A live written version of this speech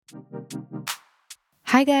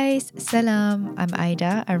Hi guys, salam. I'm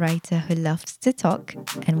Aida, a writer who loves to talk,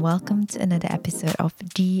 and welcome to another episode of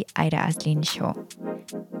the Aida Azlin Show.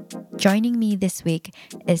 Joining me this week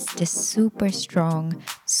is the super strong,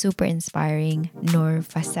 super inspiring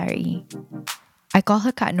Norfasarie. I call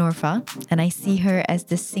her Kak Norfa, and I see her as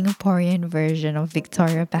the Singaporean version of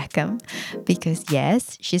Victoria Beckham because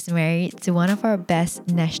yes, she's married to one of our best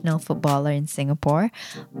national footballer in Singapore,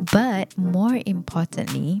 but more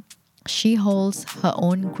importantly, she holds her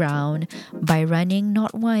own ground by running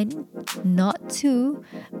not one, not two,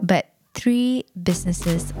 but 3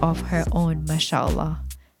 businesses of her own, mashallah.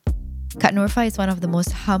 Kak Norfa is one of the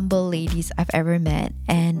most humble ladies I've ever met,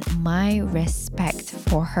 and my respect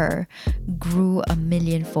for her grew a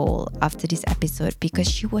millionfold after this episode because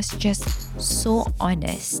she was just so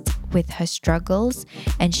honest with her struggles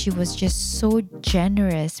and she was just so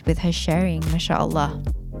generous with her sharing, mashallah.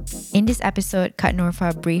 In this episode, Kak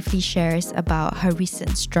Norfa briefly shares about her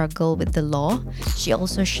recent struggle with the law. She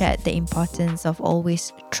also shared the importance of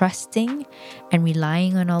always trusting and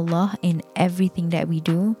relying on Allah in everything that we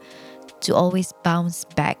do, to always bounce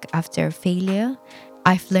back after a failure.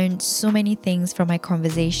 I've learned so many things from my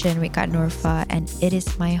conversation with Kak Norfa, and it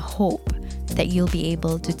is my hope that you'll be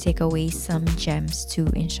able to take away some gems too,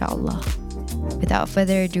 inshallah. Without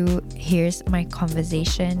further ado, here's my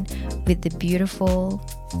conversation with the beautiful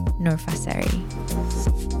Norfasarie.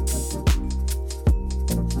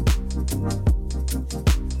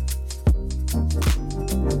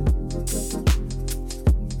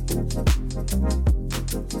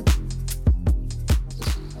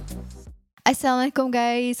 Assalamualaikum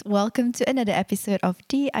guys, welcome to another episode of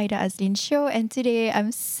the Aida Azlin Show, and today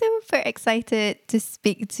I'm super excited to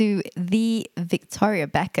speak to the Victoria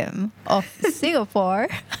Beckham of Singapore.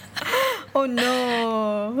 Oh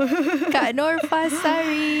no. Kak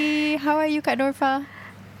Norfasarie. How are you, Kak Norfa?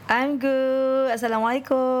 I'm good.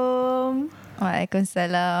 Assalamualaikum.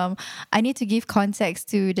 Waalaikumsalam. I need to give context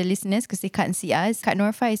to the listeners because they can't see us. Kak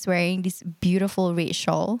Norfa is wearing this beautiful red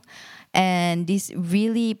shawl and this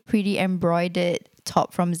really pretty embroidered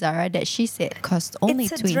top from Zara that she said cost only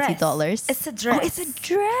 $20. It's a dress. Oh, it's a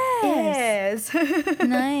dress. Yes.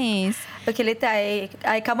 Nice. Okay, later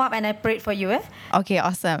I come up and I parade for you, eh? Okay,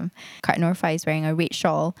 awesome. Kak Norfa is wearing a red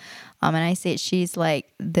shawl. And I said she's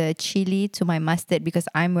like the chili to my mustard because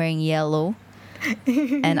I'm wearing yellow.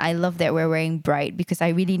 And I love that we're wearing bright because I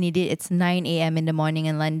really need it. It's 9 a.m. in the morning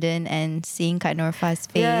in London, and seeing Kak Norfa's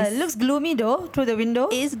face. Yeah, it looks gloomy though through the window.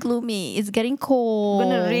 It is gloomy. It's getting cold.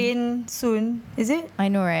 Gonna rain soon, is it? I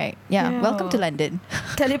know, right? Yeah. Welcome to London.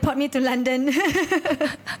 Teleport me to London.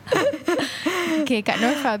 Okay, Kak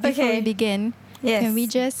Norfa, before we begin, Yes. can we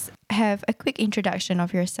just have a quick introduction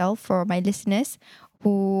of yourself for my listeners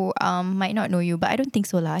who might not know you, but I don't think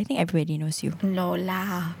so lah. I think everybody knows you. No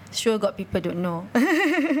lah. Sure got people don't know.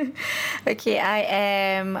 Okay, I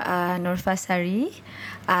am Norfasarie.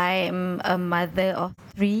 I'm a mother of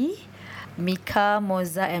 3. Mika,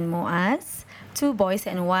 Moza and Moaz. 2 boys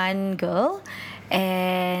and 1 girl.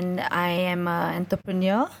 And I am an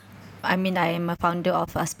entrepreneur. I am a founder of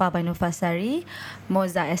Spa by Norfasarie,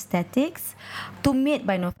 Moza Aesthetics, To Meet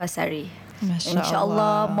by Norfasarie.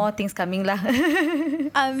 InsyaAllah, more things coming lah.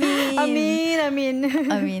 Amin.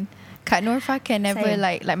 Amin. Kak Norfa can never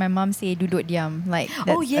like my mom say duduk diam. Like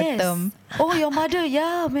that's a term. Oh, your mother,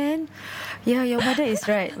 yeah, man. Yeah, your mother is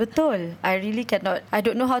right. Betul. I really cannot. I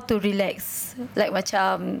don't know how to relax. Like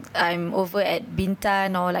macam I'm over at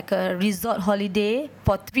Bintan or like a resort holiday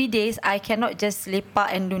for 3 days. I cannot just lepak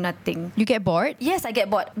and do nothing. You get bored? Yes, I get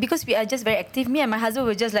bored because we are just very active. Me and my husband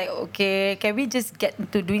were just like, okay, can we just get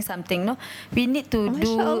to doing something? No, we need to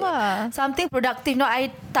do something productive. No,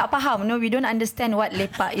 I tak faham. No, we don't understand what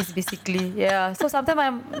lepak is basically. Yeah. So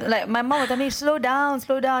sometimes my mom will tell me, slow down.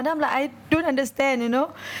 Then I'm like, I don't understand. You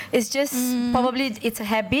know, it's just probably it's a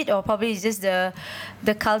habit or probably it's just the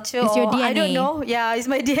culture. It's your DNA. I don't know. Yeah, it's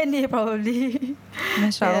my DNA probably.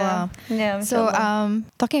 Mashallah. Yeah. So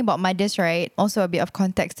talking about mothers, right? Also a bit of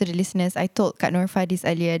context to the listeners. I told Kak Norfa this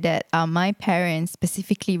earlier that my parents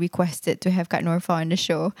specifically requested to have Kak Norfa on the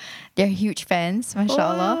show. They're huge fans,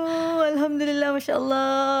 mashallah. Oh, alhamdulillah,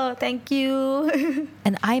 mashallah. Thank you.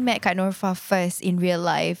 And I met Kak Norfa first in real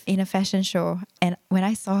life in a fashion show. And when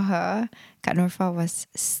I saw her, Kak Norfa was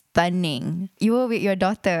stunning. You were with your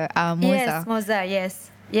daughter, Moza. Yes, Moza,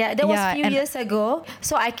 yes. Yeah, that was a few years ago.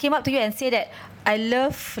 So I came up to you and said that I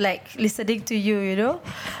love like listening to you, you know.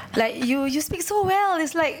 Like you speak so well.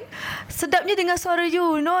 It's like sedapnya dengar suara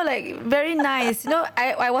you, you know, like very nice. You know,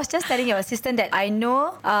 I was just telling your assistant that I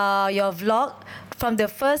know your vlog from the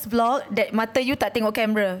first vlog that mata you tak tengok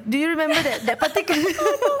kamera. Do you remember that particular?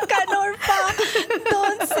 Kak Norfa,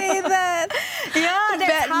 don't say that. Yeah, that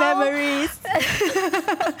memories.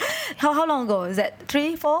 How long ago? Is that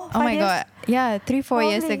 3, 4, 5 Oh my years? God. Yeah, 3-4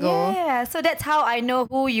 years Probably, ago. yeah. So that's how I know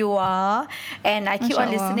who you are, and I keep on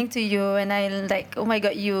Mashallah. listening to you, and I like, oh my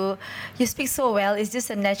God, you speak so well. It's just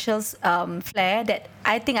a natural flair that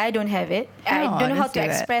I think I don't have it. I No, don't know how don't to say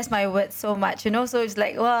that. express my words so much, So it's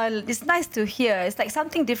like, well, it's nice to hear. It's like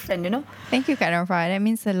something different. Thank you, Kak Norfa. That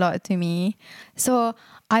means a lot to me. So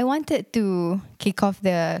I wanted to kick off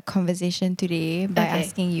the conversation today by Okay.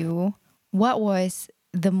 asking you, what was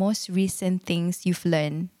the most recent things you've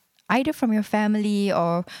learned, either from your family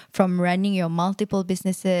or from running your multiple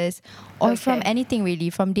businesses, or from Okay. anything really,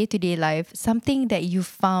 from day-to-day life, something that you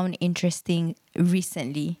found interesting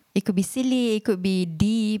recently? It could be silly, it could be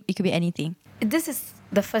deep, it could be anything. This is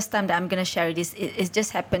the first time that I'm going to share this. It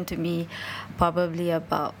just happened to me probably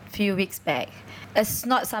about a few weeks back. It's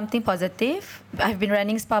not something positive. I've been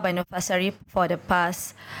running Spa by Norfasarie for the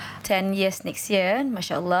past 10 years next year,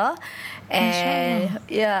 mashallah. And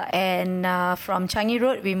from Changi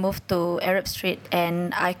Road, we moved to Arab Street,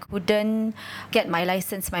 and I couldn't get my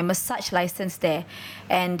license, my massage license there.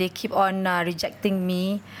 And they keep on rejecting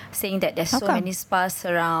me, saying that there's How so come? many spas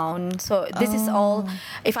around. So this is all,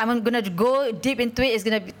 if I'm going to go deep into it, it's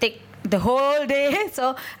going to take the whole day.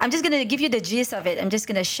 So I'm just going to give you the gist of it. I'm just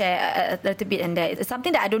going to share a little bit, and that it's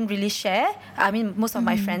something that I don't really share. I mean, most of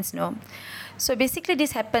my friends know. So basically,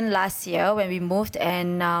 this happened last year when we moved,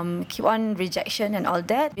 and keep on rejection and all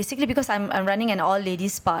that. Basically, because I'm running an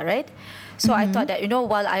all-ladies spa, right? So I thought that,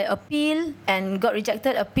 while I appeal and got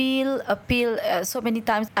rejected, appeal so many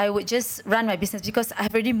times, I would just run my business because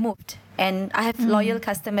I've already moved and I have loyal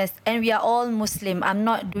customers, and we are all Muslim. I'm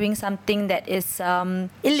not doing something that is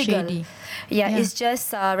illegal. Shady. Yeah, Yeah. it's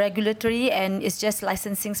just regulatory, and it's just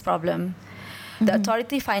licensing's problem. The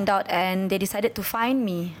authority find out, and they decided to fine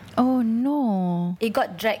me. Oh no. It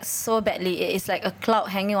got dragged so badly. It's like a cloud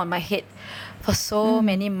hanging on my head for so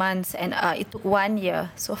many months, and it took 1 year.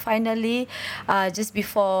 So finally, just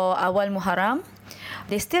before Awal Muharram,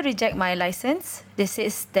 they still reject my license. They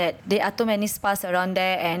says that there are too many spas around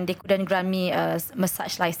there, and they couldn't grant me a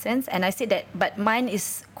massage license. And I said that, but mine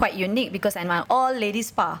is quite unique because I'm an all-ladies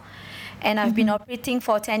spa. And I've been operating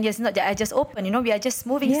for 10 years. Not that I just opened, we are just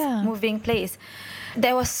moving place.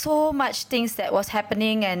 There was so much things that was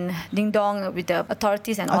happening, and ding dong with the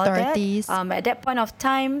authorities and Authorities. all that. At that point of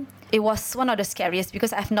time, it was one of the scariest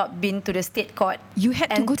because I've not been to the state court. You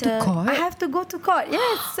had to go to court? I have to go to court,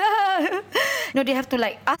 yes. They have to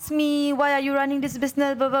ask me, why are you running this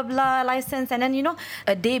business, blah, blah, blah, license. And then,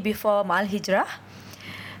 a day before Mal Hijrah,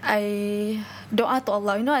 I doa to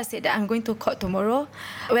Allah, I said that I'm going to court tomorrow.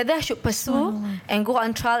 Whether I should pursue and go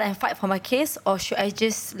on trial and fight for my case, or should I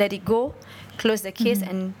just let it go, close the case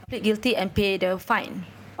and plead guilty and pay the fine.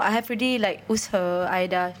 I have really usha,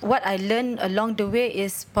 Aida. What I learned along the way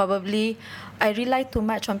is probably I rely too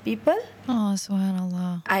much on people. Oh,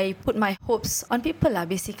 subhanallah. I put my hopes on people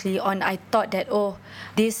basically. I thought that,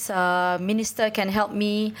 this minister can help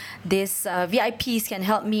me, this VIPs can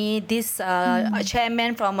help me, this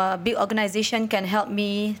chairman from a big organization can help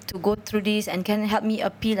me to go through this and can help me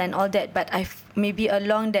appeal and all that. But maybe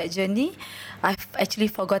along that journey, I've actually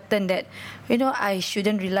forgotten that, I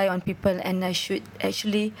shouldn't rely on people, and I should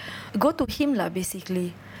actually go to him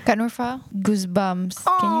basically. Kak Norfa, goosebumps.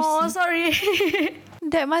 Can you see? Sorry.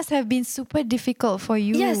 That must have been super difficult for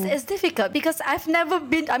you. Yes, it's difficult because I've never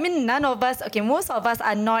been, none of us, most of us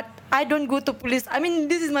are not, I don't go to police.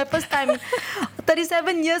 This is my first time,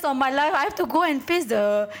 37 years of my life, I have to go and face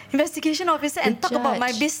the investigation officer and talk about my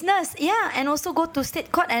judge. business. Yeah, and also go to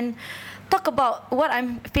state court and talk about what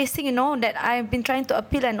I'm facing, that I've been trying to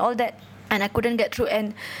appeal and all that, and I couldn't get through.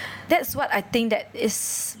 And that's what I think that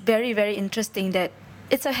is very, very interesting, that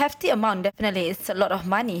it's a hefty amount, definitely. It's a lot of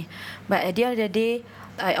money. But at the end of the day,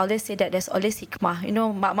 I always say that there's always hikmah.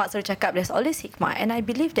 Mak selalu cakap, there's always hikmah. And I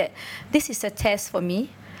believe that this is a test for me.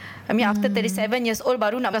 After 37 years old,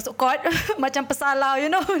 baru nak masuk court. Macam pesalah,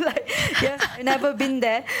 I've never been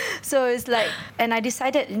there. So it's and I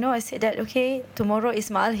decided, I said that, okay, tomorrow is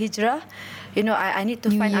Ma'al Hijrah. I need to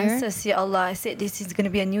New find year? answers, Ya Allah. I said, this is going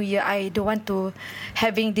to be a new year. I don't want to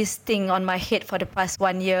having this thing on my head for the past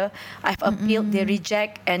 1 year. I've appealed, they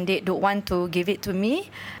reject, and they don't want to give it to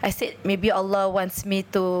me. I said, maybe Allah wants me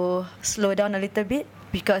to slow down a little bit,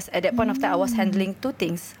 because at that point of time, I was handling two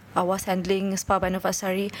things. I was handling Spa by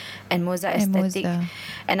Norfasarie and Moza And Aesthetic. Moza.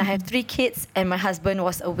 And I have 3 kids, and my husband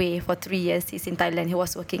was away for 3 years. He's in Thailand. He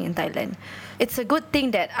was working in Thailand. It's a good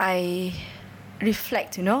thing that I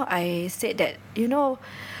reflect, I said that,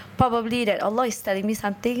 probably that Allah is telling me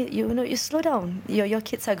something, you know, you slow down. Your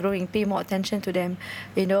kids are growing, pay more attention to them.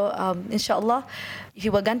 You know, insyaAllah,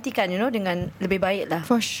 He will gantikan, you know, dengan lebih baik lah.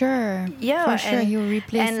 For sure. Yeah. For sure, He'll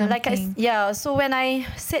replace and something. so when I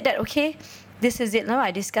said that, okay, this is it now,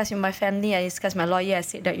 I discussed with my family, I discussed with my lawyer, I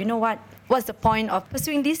said that, you know what's the point of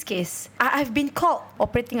pursuing this case? I've been caught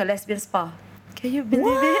operating a lesbian spa. Can you believe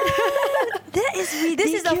it? That is ridiculous.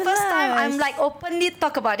 This is the first time I'm like openly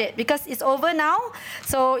talk about it because it's over now.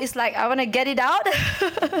 So it's like I want to get it out.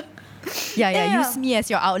 Yeah. Use me as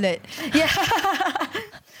your outlet. Yeah.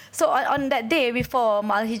 So on that day before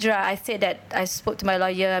Mal Hijrah, I said that I spoke to my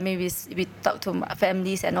lawyer. I mean, we talked to my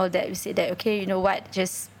families and all that. We said that, okay, you know what,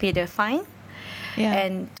 just pay the fine. Yeah.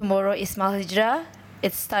 And tomorrow is Mal Hijrah.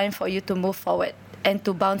 It's time for you to move forward and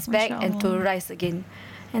to bounce back and to rise again.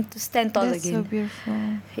 And to stand tall That's again. so beautiful.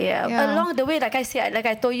 Yeah. Along the way, like I said, like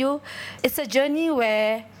I told you, it's a journey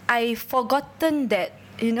where I forgotten that,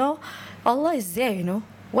 you know, Allah is there, you know.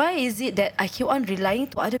 Why is it that I keep on relying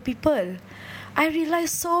to other people? I rely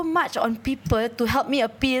so much on people to help me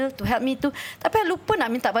appeal, to help me to. Tapi I lupa nak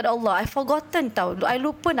minta pada Allah. I forgotten tau. I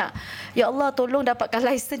lupa nak, ya Allah tolong dapatkan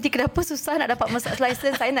license ni. Kenapa susah nak dapat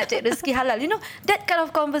license? Saya nak cek rezeki halal. You know, that kind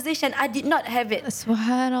of conversation, I did not have it.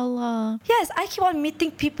 Subhanallah. Yes, I keep on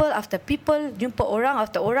meeting people after people, jumpa orang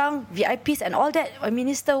after orang, VIPs and all that, a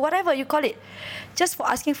minister, whatever you call it, just for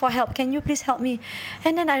asking for help. Can you please help me?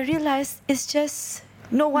 And then I realized it's just,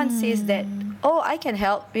 no one says that, oh, I can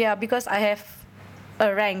help. Yeah, because I have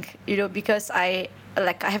a rank, you know, because I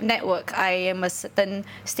have network, I am a certain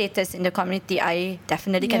status in the community, I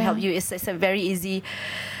definitely can help you. It's a very easy.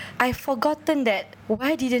 I've forgotten that.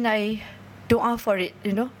 Why didn't I doa for it,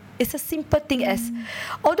 you know? It's a simple thing as,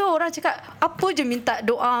 although orang cakap apa je minta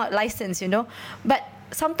doa license, you know, but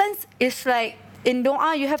sometimes it's like in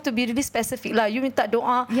doa you have to be really specific lah. You minta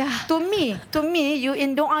doa. To me, you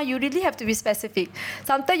in doa you really have to be specific.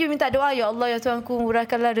 Sometimes you minta doa, ya Allah ya Tuhanku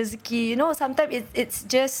murahkanlah rezeki. You know, sometimes it's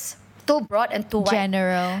just too broad and too wide.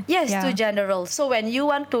 General. Yes, too general. So when you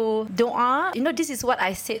want to doa, you know, this is what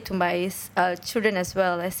I said to my children as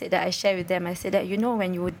well. I said that I share with them. I said that, you know,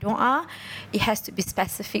 when you doa, it has to be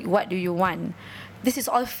specific. What do you want? This is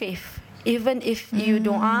all faith. Even if you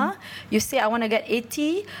doa, you say I want to get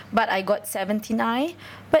 80, but I got 79.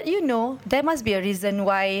 But you know, there must be a reason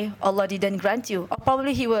why Allah didn't grant you. Or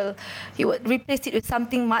probably He will replace it with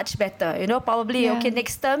something much better. You know, probably okay,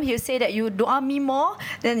 next term He'll say that you doa me more,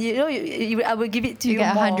 then you know I will give it to you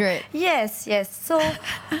get more. 100. Yes. So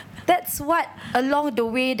that's what along the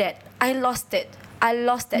way that I lost it. I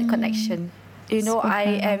lost that connection. You know,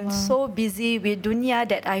 I am so busy with dunya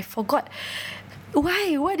that I forgot.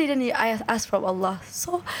 Why didn't I ask from Allah?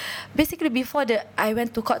 So basically before I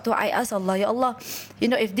went to court, I asked Allah, Ya Allah,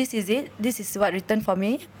 you know, if this is it, this is what written for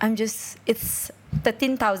me. It's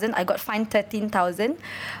 13,000. I got fined 13,000.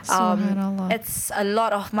 Subhanallah. It's a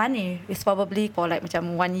lot of money. It's probably for like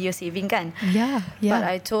macam 1 year saving kan. Yeah. But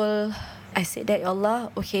I said that, Ya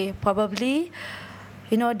Allah, okay, probably,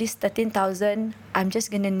 you know, this 13,000, I'm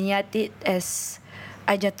just gonna niat it as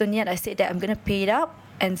I jatuh niat. I said that I'm gonna pay it up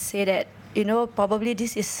and say that, you know, probably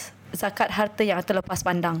this is zakat harta yang terlepas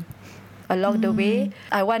pandang. Along the way,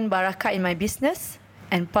 I want barakah in my business,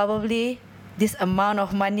 and probably this amount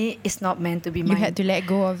of money is not meant to be mine. You had to let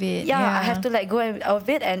go of it. Yeah, I have to let go of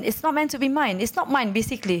it, and it's not meant to be mine. It's not mine,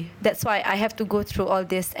 basically. That's why I have to go through all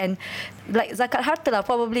this. And like zakat harta lah,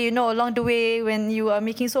 probably, you know, along the way when you are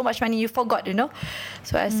making so much money, you forgot, you know.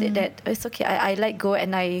 So I said that it's okay. I let go,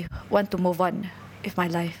 and I want to move on with my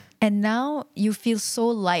life. And now you feel so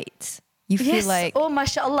light. You feel like... Oh,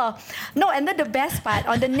 mashallah. No, and then the best part,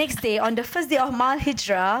 on the next day, on the first day of Mal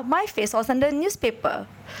Hijrah, my face was on the newspaper.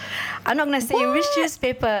 I'm not going to say which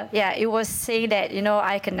newspaper. Yeah, it was saying that, you know,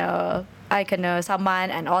 I can saman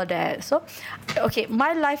and all that. So, okay,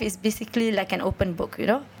 my life is basically like an open book, you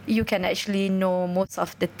know. You can actually know most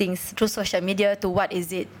of the things through social media to what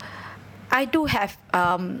is it. I do have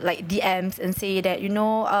like DMs and say that, you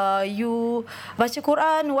know, you baca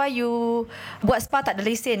Quran, why you buat spa tak ada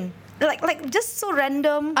lesen? Like just so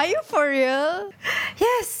random. Are you for real?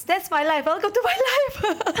 Yes, that's my life. Welcome to my life.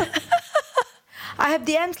 I have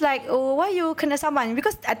DMs like, oh, why you kena saman?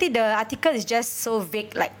 Because I think the article is just so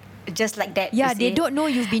vague, like just like that. Yeah, they don't know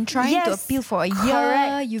you've been trying to appeal for a year.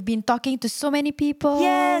 Correct. You've been talking to so many people.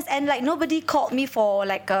 Yes, and like nobody called me for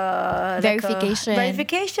like a verification.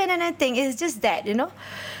 Verification and anything. It's just that, you know.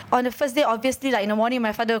 on the first day, obviously, like in the morning,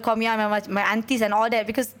 my father will call me out, my aunties and all that,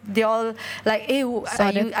 because they all like, hey,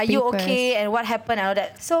 are you okay? And what happened and all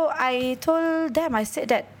that. So I told them, I said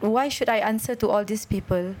that, why should I answer to all these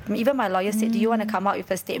people? Even my lawyer said, do you want to come out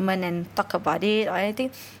with a statement and talk about it or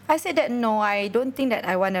anything? I said that, no, I don't think that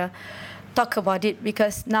I want to talk about it,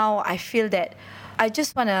 because now I feel that I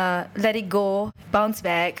just want to let it go, bounce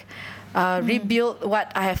back, rebuild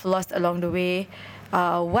what I have lost along the way.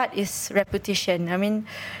 What is reputation? I mean,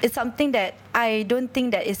 it's something that I don't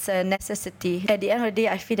think that it's a necessity. At the end of the day,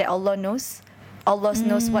 I feel that Allah knows. Allah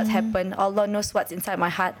knows what happened. Allah knows what's inside my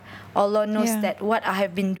heart. Allah knows that what I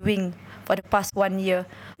have been doing for the past 1 year.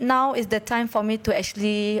 Now is the time for me to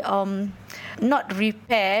actually not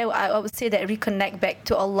repair. I would say that reconnect back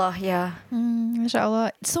to Allah. Yeah.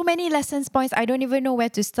 MashaAllah. So many lessons points. I don't even know where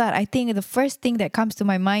to start. I think the first thing that comes to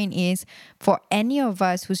my mind is, for any of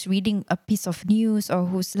us who's reading a piece of news or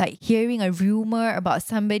who's like hearing a rumor about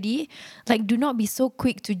somebody, like, do not be so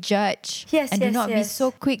quick to judge. Yes, and do not be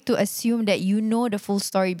so quick to assume that you know the full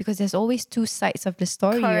story, because there's always two sides of the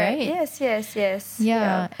story. Correct. Right? Yes.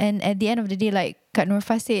 Yeah. And at the end of the day, like Kak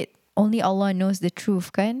Norfa said, only Allah knows the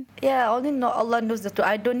truth, kan? Yeah, only Allah knows the truth.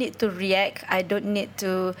 I don't need to react. I don't need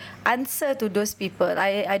to answer to those people.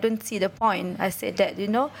 I don't see the point. I said that,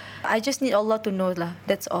 I just need Allah to know lah.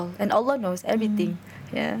 That's all. And Allah knows everything.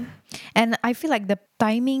 Yeah. And I feel like the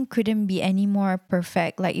timing couldn't be any more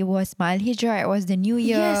perfect. Like, it was Ma'al Hijrah, it was the new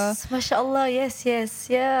year. Yes, mashallah, yes,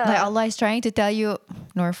 yeah. Like, Allah is trying to tell you,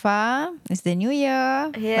 Norfa, it's the new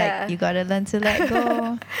year. Yeah. Like, you gotta learn to let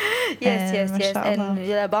go. Yes.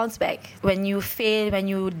 And bounce back. When you fail, when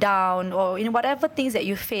you down, or whatever things that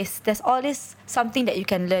you face, there's always something that you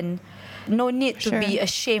can learn. No need to be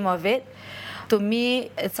ashamed of it. To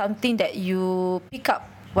me, it's something that you pick up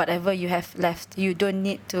whatever you have left. You don't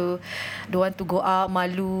want to go out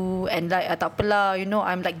malu and like, tak apalah,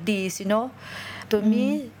 I'm like this, To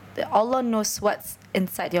me, Allah knows what's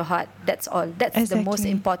inside your heart. That's all. That's the most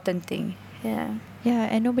important thing. Yeah.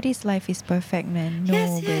 Yeah, and nobody's life is perfect, man.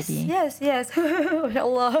 Nobody. Yes.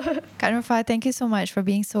 Allah. Kak Norfa, thank you so much for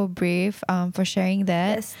being so brave, for sharing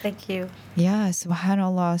that. Yes, thank you. Yeah,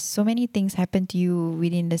 subhanallah. So many things happened to you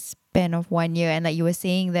within the span of 1 year. And like you were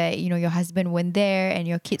saying that, your husband weren't there and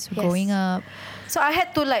your kids were growing up. So I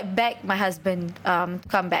had to beg my husband to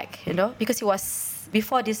come back, because he was...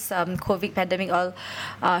 Before this COVID pandemic,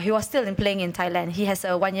 he was still playing in Thailand. He has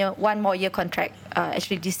a 1 more year contract,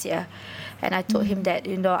 actually this year. And I told him that,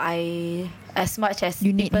 as much as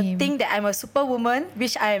people think that I'm a superwoman,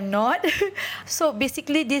 which I am not. So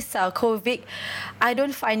basically this COVID, I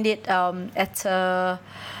don't find it as a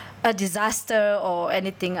disaster or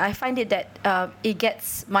anything. I find it that it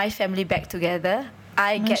gets my family back together.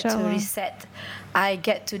 I get to reset. I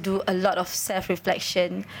get to do a lot of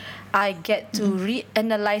self-reflection. I get to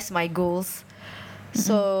reanalyze my goals.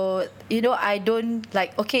 So, I don't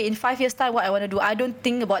okay, in 5 years' time, what I want to do, I don't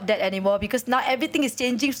think about that anymore, because now everything is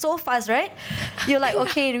changing so fast, right? You're like,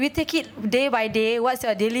 okay, we take it day by day. What's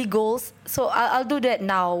your daily goals? So I'll do that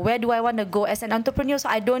now. Where do I want to go as an entrepreneur? So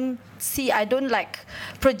I don't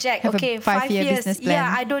project, have okay, a 5 year business plan.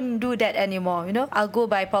 Yeah, I don't do that anymore. I'll go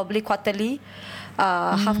by probably quarterly.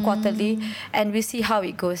 Half quarterly, and we see how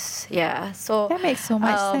it goes. Yeah, so that makes so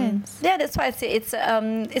much sense. Yeah, that's why I say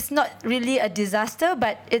it's not really a disaster,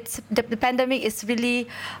 but it's the pandemic is really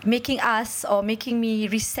making me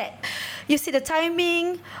reset. You see the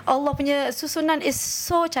timing, Allah punya susunan is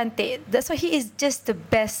so cantik. That's why He is just the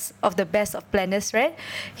best of planners, right?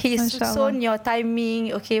 He is susun your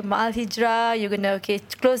timing. Okay, Ma'al Hijrah, you're gonna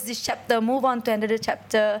close this chapter, move on to another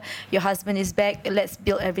chapter. Your husband is back. Let's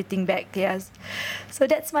build everything back. Yes. So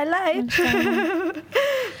that's my life.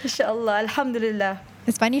 Inshallah. Alhamdulillah.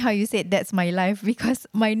 It's funny how you said that's my life, because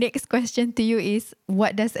my next question to you is,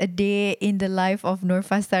 what does a day in the life of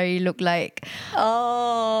Norfasarie look like?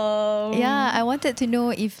 Oh. Yeah, I wanted to know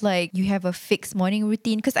if you have a fixed morning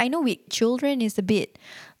routine, because I know with children is a bit...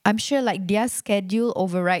 I'm sure their schedule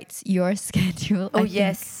overrides your schedule. Oh,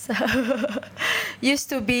 yes. Used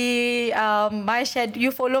to be my schedule. You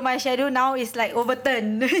follow my schedule. Now it's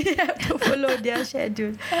overturned. You have to follow their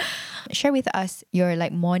schedule. Share with us your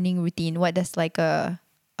morning routine. What does a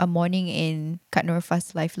morning in Kak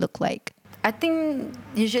Norfa's life look like? I think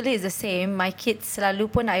usually it's the same. My kids selalu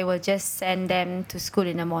pun I will just send them to school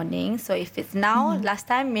in the morning. So if it's now, last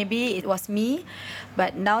time maybe it was me,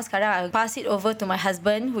 but now sekarang I'll pass it over to my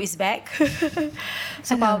husband who is back.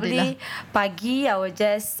 So probably pagi I will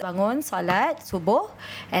just bangun, solat, subuh,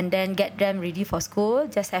 and then get them ready for school.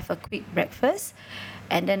 Just have a quick breakfast.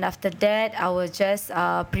 And then after that, I will just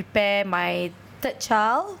prepare my third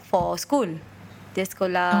child for school. Dia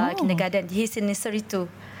sekolah kindergarten. He's in nursery too.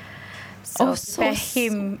 So so prepare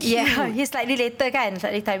him. Yeah, cute. he's slightly later kan,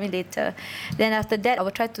 slightly timing later. Then after that, I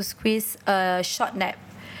will try to squeeze a short nap.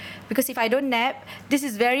 Because if I don't nap, this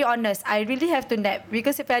is very honest, I really have to nap.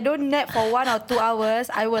 Because if I don't nap for 1 or 2 hours,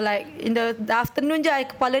 I will like, in the afternoon je,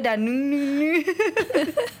 kepala dah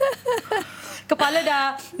kepala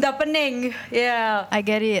dah pening. Yeah. I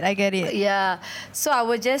get it. Yeah. So I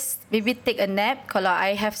will just maybe take a nap. Kalau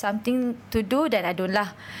I have something to do, then I don't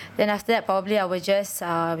lah. Then after that, probably I will just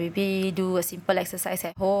maybe do a simple exercise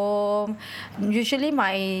at home. Usually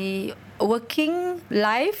my working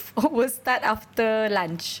life will start after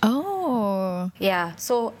lunch. Oh. Yeah.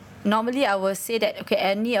 So normally I will say that, okay,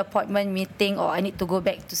 any appointment, meeting, or I need to go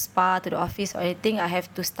back to spa, to the office or anything, I have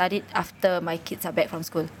to start it after my kids are back from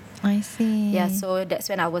school. I see. Yeah, so that's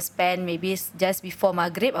when I will spend maybe just before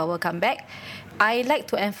Maghrib, I will come back. I like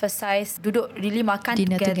to emphasize duduk really makan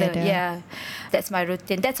Dinner together. Yeah, that's my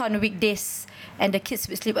routine. That's on weekdays, and the kids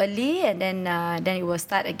will sleep early, and then it will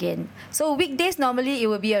start again. So weekdays normally it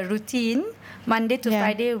will be a routine. Monday to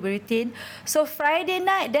Friday will be routine. So Friday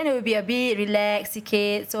night, then it will be a bit relax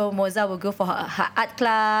sikit. So Moza will go for her art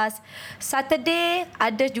class. Saturday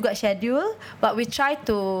ada juga schedule, but we try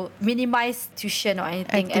to minimize tuition or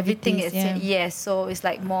anything. Everything is yes. So it's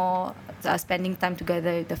like more spending time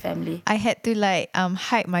together with the family. I had to like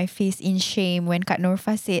hide my face in shame when Kak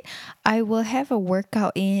Norfa said, I will have a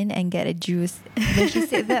workout in and get a juice. When she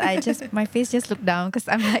said that, my face just looked down because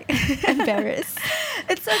I'm like embarrassed.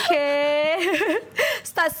 It's okay.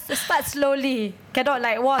 Start slowly. Cannot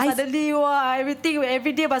like suddenly everything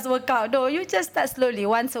every day must work out. No, you just start slowly,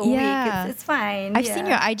 once a week. It's fine. I've seen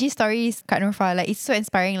your IG stories, Kak Norfa. Like, it's so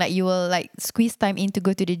inspiring. Like, you will like squeeze time in to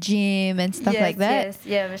go to the gym and stuff like that.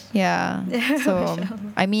 Yes. Yeah. So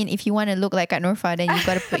I mean, if you want to look like Kak Norfa, then you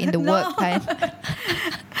got to put in the work, kind.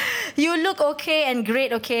 You look okay and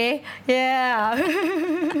great, okay? Yeah.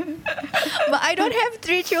 But I don't have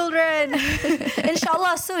 3 children.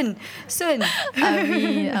 Inshallah, soon.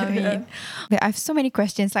 Ameen. Okay, I have so many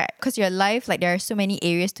questions, like, because your life, like, there are so many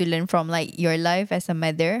areas to learn from, like your life as a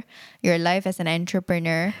mother, your life as an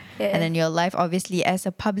entrepreneur, and then your life obviously as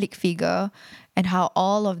a public figure, and how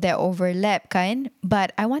all of that overlap, kind.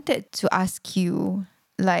 But I wanted to ask you,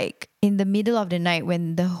 like, in the middle of the night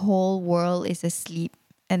when the whole world is asleep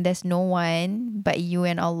and there's no one but you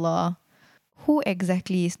and Allah, who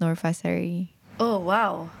exactly is Norfasarie? Oh,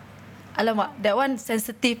 wow. Alamak, that one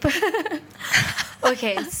sensitive.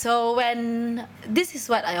 Okay, so this is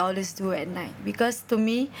what I always do at night, because to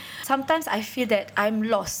me, sometimes I feel that I'm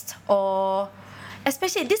lost, or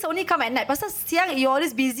especially this only come at night. Pasal siang you're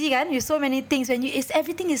always busy kan, with so many things. When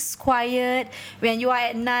everything is quiet, when you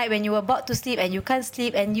are at night, when you're about to sleep and you can't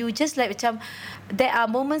sleep, and you just like macam, there are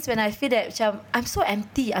moments when I feel that macam I'm so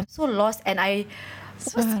empty, I'm so lost, and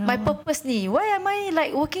what's my purpose ni? Why am I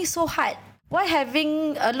like working so hard? Why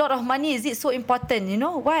having a lot of money, is it so important? You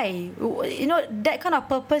know, why? You know, that kind of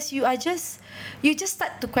purpose, you just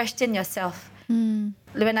start to question yourself.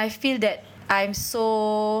 When I feel that I'm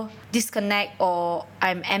so disconnect or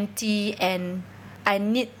I'm empty and I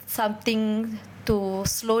need something to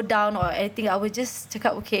slow down or anything, I will just check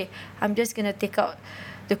out, okay, I'm just going to take out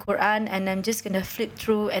the Quran and I'm just going to flip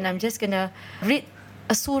through and I'm just going to read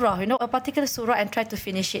a surah, you know, a particular surah, and try to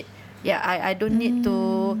finish it. Yeah, I don't need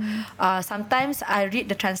to, sometimes I read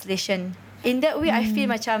the translation. In that way, I feel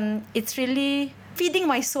macam it's really feeding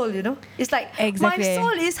my soul, you know. It's like my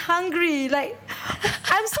soul is hungry. Like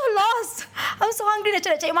I'm so lost. I'm so hungry nak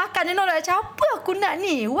cari makan, you know. Like, apa aku nak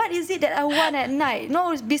ni? What is it that I want at night?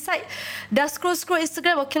 No, beside dah scroll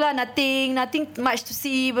Instagram, okay lah, nothing much to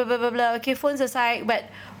see, blah blah blah blah. Okay, phones aside, but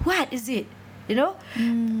what is it? You know?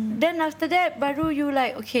 Then after that, baru you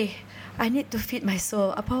like, okay, I need to feed my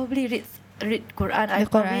soul. I probably read Quran. I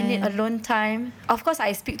probably need alone time. Of course,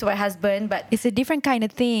 I speak to my husband, but it's a different kind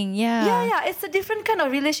of thing. Yeah, it's a different kind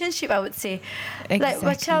of relationship, I would say. Exactly. Like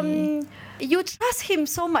macam you trust him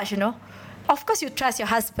so much, you know. Of course, you trust your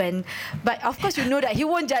husband, but of course, you know that he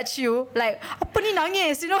won't judge you. Like, apa ni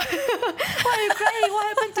nangis, you know? Why are you crying? What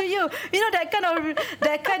happened to you? You know,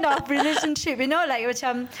 that kind of relationship, you know, like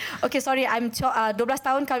macam, okay, sorry, I'm 12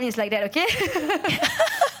 tahun kami is like that, okay?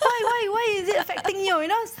 Why is it affecting you? You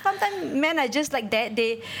know, sometimes men are just like that.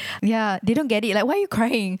 They don't get it. Like, why are you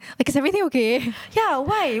crying? Like, is everything okay? Yeah,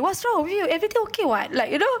 why? What's wrong with you? Everything okay? What?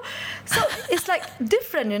 Like, you know, so it's like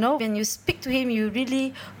different, you know. When you speak to him, you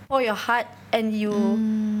really pour your heart and you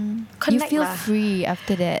connect. You feel free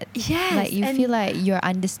after that. Yes, like you feel like you're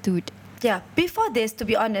understood. Yeah. Before this, to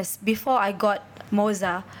be honest, before I got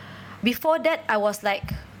Moza, before that I was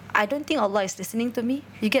like, I don't think Allah is listening to me.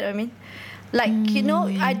 You get what I mean? Like, you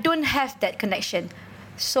know, I don't have that connection.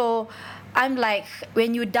 So I'm like,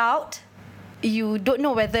 when you doubt, you don't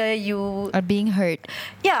know whether you Are being hurt.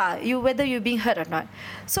 whether you're being hurt or not.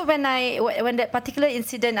 So when that particular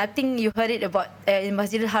incident, I think you heard it about in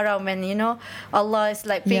Masjidil Haram, when Allah is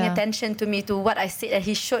like paying attention to me, to what I said, and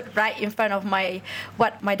He showed right in front of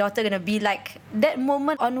what my daughter gonna be like. That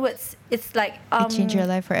moment onwards, it's like It changed your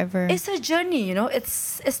life forever. It's a journey,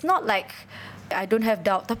 it's not like I don't have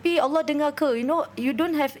doubt, tapi Allah dengar ke, you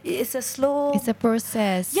don't have. It's a slow. It's a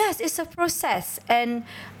process. Yes, it's a process. And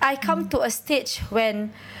I come to a stage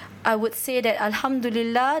when I would say that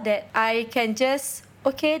Alhamdulillah, that I can just,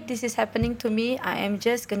 okay, this is happening to me, I am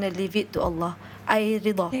just going to leave it to Allah. I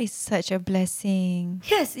redha. That is such a blessing.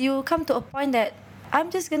 Yes, you come to a point that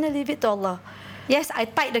I'm just going to leave it to Allah. Yes, I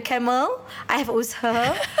tied the camel, I have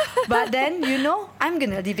her, but then, I'm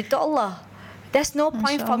going to leave it to Allah. There's no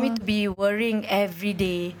point for me to be worrying every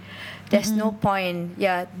day. There's no point.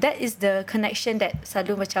 Yeah, that is the connection that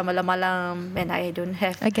selalu macam malam-malam when I don't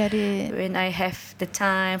have. I get it. When I have the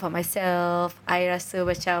time for myself, I rasa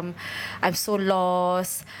macam I'm so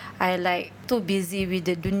lost. I like too busy with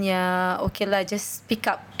the dunya. Okay lah, just pick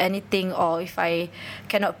up anything, or if I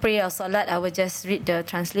cannot pray or salat, I will just read the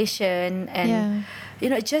translation and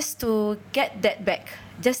just to get that back.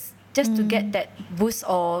 Just to get that boost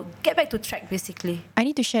or get back to track, basically. I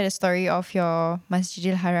need to share the story of your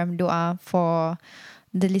Masjidil Haram dua for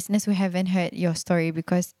the listeners who haven't heard your story,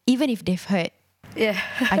 because even if they've heard,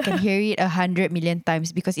 I can hear it 100 million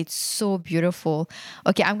times because it's so beautiful.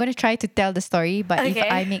 Okay, I'm going to try to tell the story, but if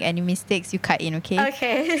I make any mistakes, you cut in, okay?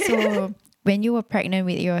 Okay. So, when you were pregnant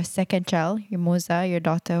with your second child, your Moza, your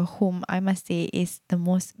daughter, whom I must say is the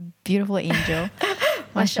most beautiful angel.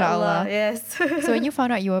 Mashallah. Yes. So when you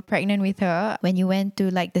found out you were pregnant with her, when you went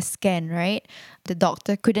to like the scan, right? The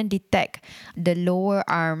doctor couldn't detect the lower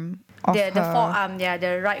arm of her. The forearm,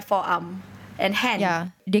 the right forearm and hand. Yeah,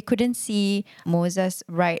 they couldn't see Moza's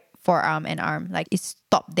right forearm and arm. Like it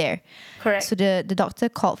stopped there. Correct. So the doctor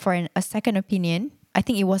called for a second opinion. I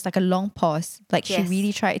think it was like a long pause. Like she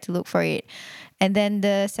really tried to look for it. And then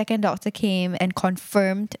the second doctor came and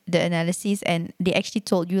confirmed the analysis, and they actually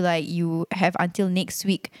told you like you have until next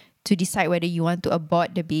week to decide whether you want to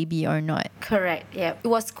abort the baby or not. Correct. Yeah. It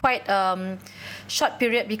was quite short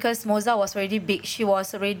period because Moza was already big. She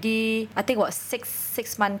was already, I think, was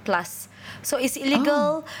six months plus. So it's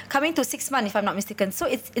illegal coming to 6 months, if I'm not mistaken. So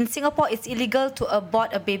it's in Singapore, it's illegal to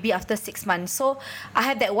abort a baby after 6 months. So I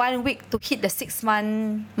had that 1 week to hit the 6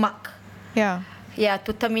 month mark. Yeah. Yeah,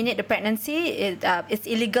 to terminate the pregnancy, it's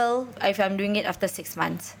illegal if I'm doing it after 6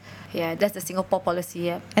 months. Yeah, that's the Singapore policy.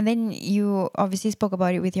 Yeah. And then you obviously spoke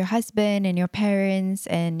about it with your husband and your parents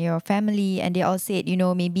and your family, and they all said,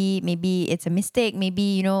 maybe it's a mistake.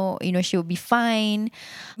 Maybe she'll be fine.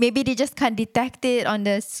 Maybe they just can't detect it on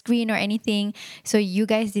the screen or anything. So you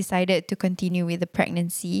guys decided to continue with the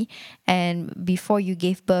pregnancy, and before you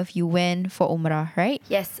gave birth, you went for Umrah, right?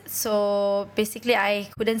 Yes. So basically, I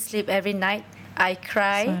couldn't sleep every night. I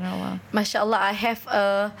cry. Subhanallah. MashaAllah, I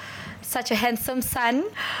have such a handsome son,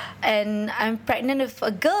 and I'm pregnant with a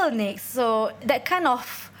girl next. So that kind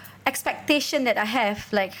of expectation that I have,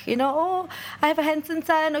 like, I have a handsome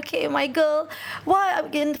son, okay, my girl,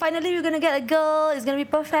 finally we're going to get a girl, it's going to be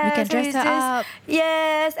perfect. We can dress her up.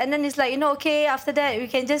 Yes, and then it's like, okay, after that we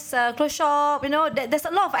can just close shop, there's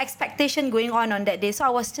a lot of expectation going on that day. So I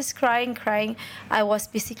was just crying. I was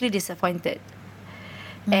basically disappointed.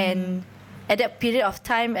 And at that period of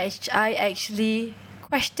time, I actually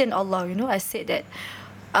questioned Allah. I said that,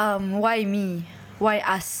 why me? Why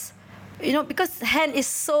us? Because hand is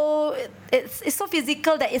so it's so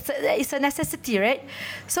physical that it's a necessity, right?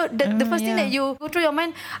 So the first thing that you go through your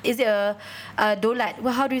mind is it a dolat?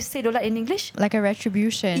 Well, how do you say dolat in English? Like a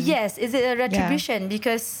retribution. Yes, is it a retribution?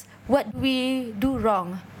 Because what we do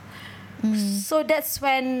wrong. So that's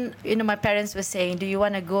when my parents were saying, do you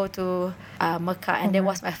want to go to Mecca? And that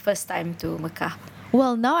was my first time to Mecca.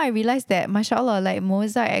 Well, now I realize that, mashallah, like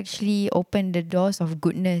Moza actually opened the doors of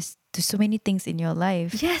goodness to so many things in your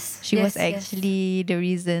life. Yes. She was actually the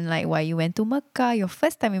reason like why you went to Mecca, your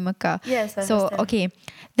first time in Mecca. Yes. So, okay.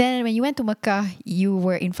 Then when you went to Mecca, you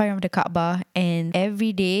were in front of the Kaaba, and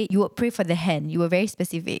every day you would pray for the hand. You were very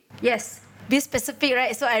specific. Yes. Be specific,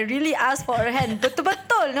 right? So I really asked for a hand.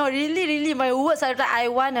 Betul-betul. No, really, my words are like, I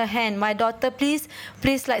want a hand. My daughter, please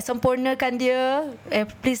like sempurnakan dia.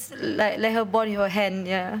 Please like let her born your hand.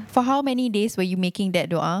 Yeah. For how many days were you making that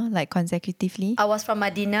dua, like consecutively? I was from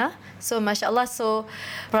Madinah. So mashallah,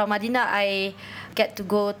 from Madinah I get to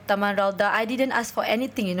go Taman Rauda. I didn't ask for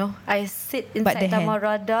anything, I sit inside Taman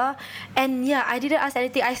Rauda, and I didn't ask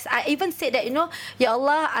anything. I even said that, Ya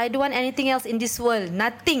Allah, I don't want anything else in this world.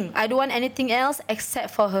 Nothing. I don't want anything anything else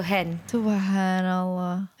except for her hand.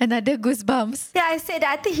 Subhanallah. Another goosebumps. Yeah, I said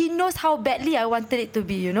that I think he knows how badly I wanted it to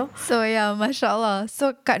be, you know. So yeah, mashallah.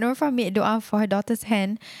 So Kak Norfa made dua for her daughter's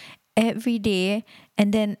hand every day.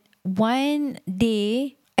 And then one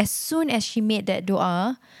day, as soon as she made that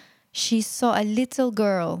dua, she saw a little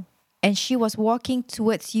girl and she was walking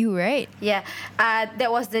towards you, right? Yeah, that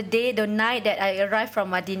was the day, the night that I arrived from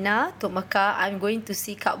Madinah to Mecca. I'm going to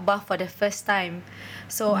see Kaabah for the first time.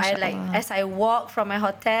 So MashaAllah. as I walk from my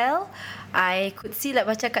hotel, I could see like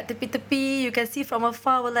macam kat tepi-tepi, you can see from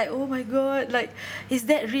afar, we're like, oh my God, like, is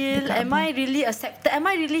that real? The Am Kaabah. I really accepted? Am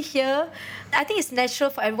I really here? I think it's natural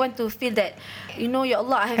for everyone to feel that, you know, Ya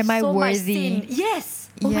Allah, I have Am I so much worthy? sin. Yes.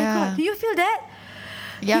 Oh my Yeah. God, do you feel that?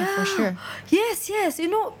 Yeah, for sure. Yes, you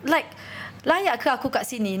know, like, layak ke aku kat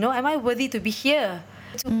sini, you know? Am I worthy to be here?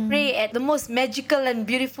 To pray at the most magical and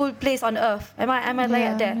beautiful place on earth. Am I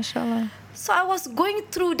layak that? mashallah. So I was going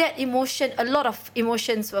through that emotion, a lot of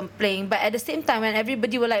emotions were playing, but at the same time when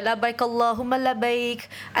everybody were like, Labaik Allahumma labaik,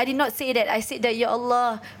 I did not say that. I said that, Ya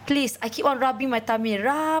Allah, please, I keep on rubbing my tummy,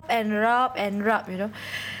 rub, you know.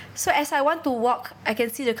 So as I want to walk, I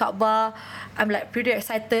can see the Kaabah. I'm like pretty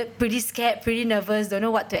excited, pretty scared, pretty nervous, don't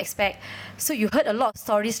know what to expect. So you heard a lot of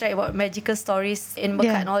stories, right, about magical stories in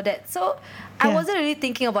Mecca and all that. So I wasn't really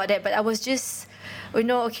thinking about that, but I was just, you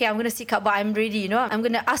know, okay, I'm going to see Kaabah, I'm ready, you know, I'm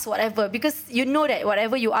going to ask whatever, because you know that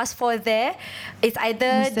whatever you ask for there, it's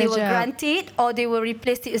either they will Mustajab. grant it or they will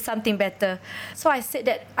replace it with something better. So I said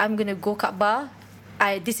that I'm going to go Kaabah.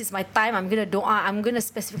 This is my time, I'm going to dua, I'm going to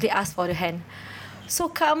specifically ask for the hand. So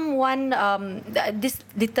come one, this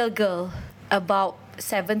little girl, about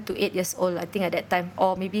 7 to 8 years old, I think at that time,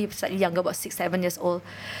 or maybe slightly younger, about 6, 7 years old.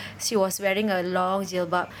 She was wearing a long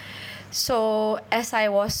jilbab. So as I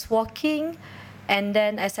was walking, and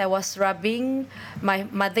then as I was rubbing, my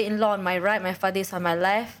mother-in-law on my right, my father is on my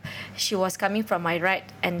left. She was coming from my right,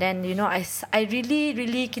 and then, you know, I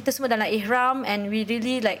really, kita semua dalam ihram, and we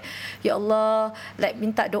really like, Ya Allah, like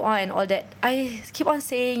minta doa and all that. I keep on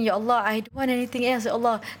saying, Ya Allah, I don't want anything else, Ya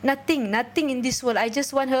Allah, nothing in this world. I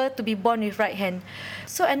just want her to be born with right hand.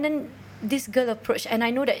 So and then this girl approached, and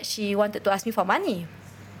I know that she wanted to ask me for money.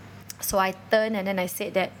 So I turned and then I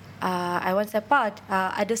said that, I want apa?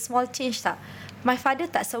 Ada small change tak? My father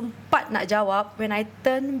tak sempat nak jawab. When I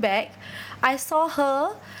turned back, I saw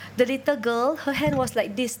her, the little girl, her hand was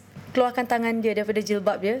like this. Keluarkan tangan dia daripada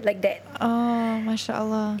jilbab dia, like that. Oh,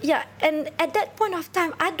 mashallah. Yeah, and at that point of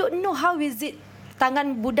time, I don't know how is it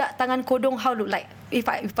tangan budak, tangan kodong, how look like. If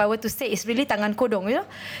I were to say, it's really tangan kodong, you know,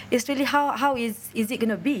 it's really how is it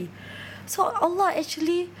gonna be? So Allah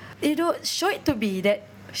actually, you know, show it to me that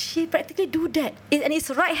she practically do that, and it's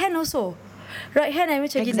right hand also. Right hand and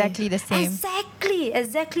macam Exactly gini. the same.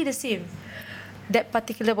 Exactly the same. That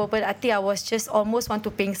particular moment, I think I was just almost want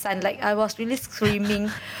to pingsan. Like I was really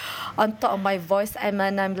screaming on top of my voice, and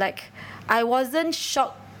I'm like, I wasn't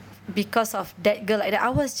shocked because of that girl like that.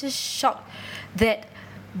 I was just shocked that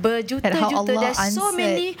At how berjuta-juta, Allah there's so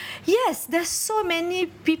answered. there's so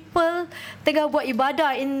many people tengah buat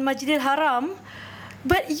ibadah in Masjidil Haram,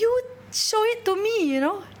 but you show it to me, you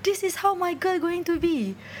know, this is how my girl going to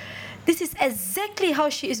be. This is exactly how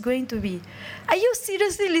she is going to be. Are you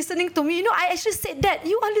seriously listening to me? You know, I actually said that.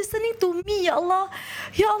 You are listening to me, Ya Allah.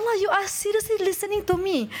 Ya Allah, you are seriously listening to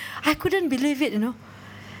me. I couldn't believe it, you know.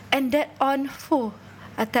 And that on,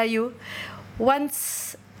 I tell you,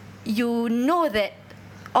 once you know that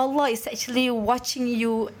Allah is actually watching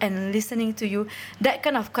you and listening to you, that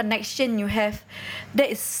kind of connection you have, that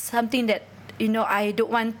is something that, you know, I don't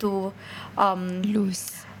want to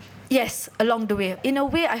Lose. yes, along the way. In a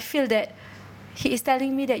way, I feel that He is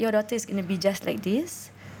telling me that your daughter is going to be just like this.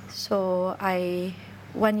 So, I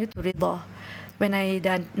want you to redha. When I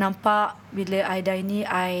dah nampak bila I dah ini,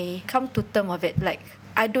 I come to term of it. Like,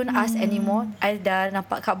 I don't ask anymore. I dah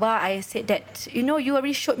nampak Kaabah, I said that, you know, you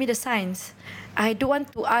already showed me the signs. I don't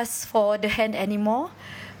want to ask for the hand anymore.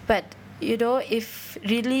 But, you know, if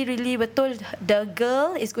really betul the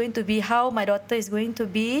girl is going to be how my daughter is going to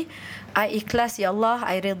be, I ikhlas, Ya Allah,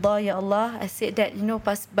 I redha, Ya Allah. I said that, you know,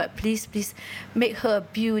 but please make her a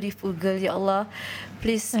beautiful girl, Ya Allah.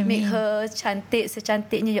 Please make her cantik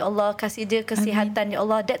secantiknya, Ya Allah. Kasih dia kesihatan, Ya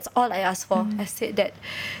Allah. That's all I ask for. I said that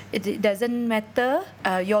it doesn't matter.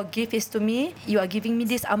 Your gift is to me. You are giving me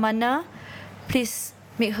this amanah. Please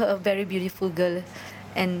make her a very beautiful girl.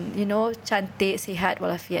 And, you know, cantik, sihat,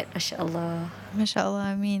 walafiat. MashaAllah.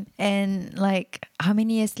 Mashallah, I mean. And like, how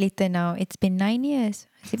many years later now? It's been 9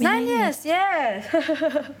 years. Has it been 9 years, yes.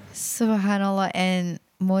 Subhanallah. And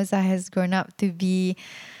Moza has grown up to be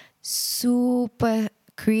super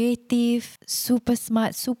creative, super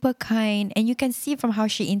smart, super kind. And you can see from how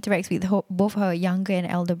she interacts with both her younger and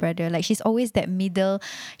elder brother. Like she's always that middle.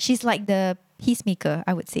 She's like the peacemaker,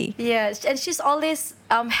 I would say. Yeah, and she's always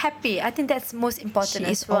happy. I think that's most important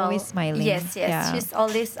She as is well. always smiling. Yes, Yeah. she's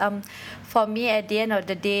always for me at the end of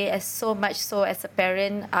the day, as so much so as a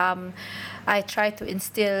parent, I try to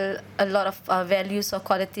instill a lot of values or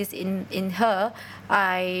qualities in her.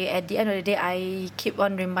 At the end of the day, I keep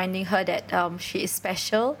on reminding her that she is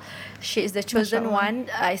special. She is the chosen Mashallah. one.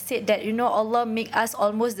 I said that, Allah make us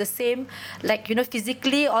almost the same, like,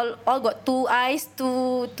 physically all got two eyes,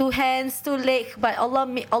 two hands, two legs, but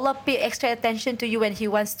Allah pay extra attention to you when He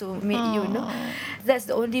wants to meet you. That's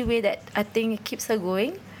the only way that I think keeps her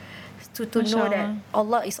going. To know that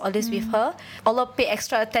Allah is always with her. Allah pay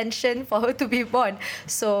extra attention for her to be born.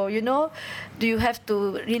 So, do you have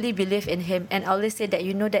to really believe in Him? And I always say that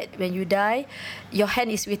that when you die, your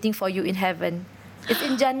hand is waiting for you in heaven. It's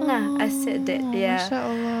in Jannah. I said that. Yeah.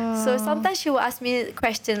 Mashallah. So sometimes she will ask me a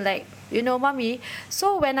question like, Mommy,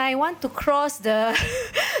 so when I want to cross the,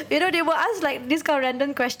 they will ask like this kind of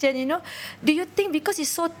random question, do you think because it's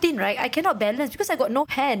so thin, right, I cannot balance because I got no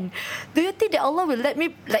hand, do you think that Allah will let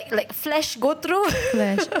me like flesh go through?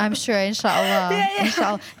 Flesh, I'm sure, inshallah. Yeah.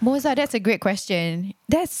 Inshallah. Moza, that's a great question.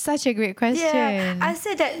 That's such a great question. Yeah, I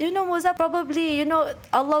said that, Moza, probably,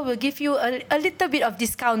 Allah will give you a little bit of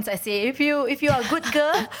discounts. I say, if you are a good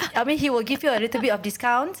girl, I mean, He will give you a little bit of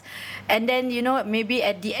discounts, and then maybe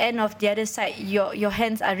at the end of the other side, your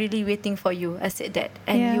hands are really waiting for you. I said that,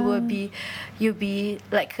 and you'll be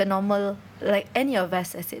like a normal, like any of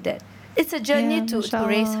us. I said that it's a journey to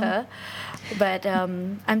raise her. But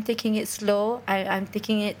I'm taking it slow. I'm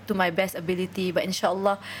taking it to my best ability. But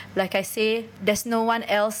inshallah, like I say, there's no one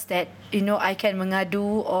else that I can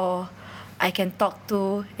mengadu or I can talk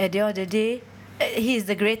to. At the end of the day, He is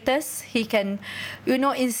the greatest. He can,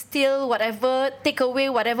 instill whatever, take away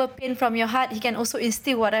whatever pain from your heart. He can also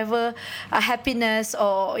instill whatever happiness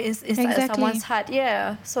or inside someone's heart.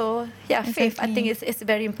 Yeah. So yeah, faith. I think it's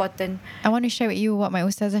very important. I want to share with you what my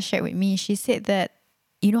ustazah shared with me. She said that,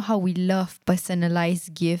 how we love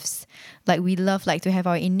personalized gifts. Like we love to have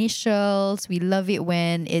our initials. We love it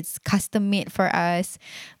when it's custom made for us.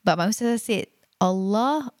 But my ustazah said,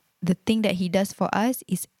 Allah, the thing that He does for us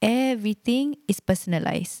is everything is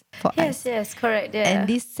personalized for us. Yes, correct. Yeah. And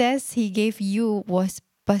this says He gave you was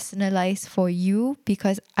personalized for you,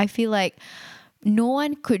 because I feel like no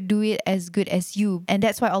one could do it as good as you. And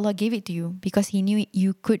that's why Allah gave it to you, because He knew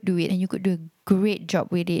you could do it and you could do a great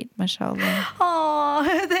job with it. MashaAllah. Oh,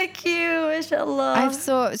 thank you. MashaAllah. I have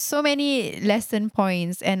so many lesson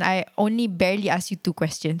points and I only barely asked you 2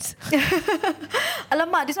 questions.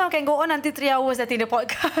 Alamak, this one can go on until 3 hours, I think, the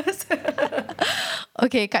podcast.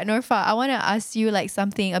 Okay, Kak Norfa, I want to ask you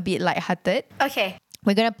something a bit lighthearted. Okay.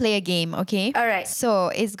 We're going to play a game, okay? All right. So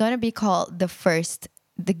it's going to be called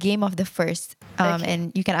the game of the first. Okay.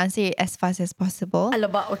 And you can answer it as fast as possible.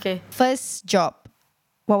 Alamak, okay. First job.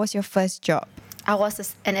 What was your first job? I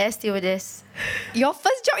was an air stewardess. Your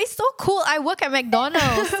first job is so cool. I work at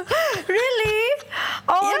McDonald's. Really?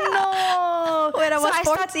 Oh no! When I was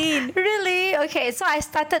 14. Really? Okay, so I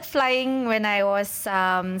started flying when I was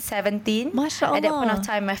 17. MashaAllah. At that point of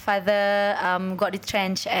time, my father got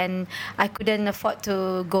retrenched and I couldn't afford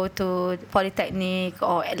to go to Polytechnic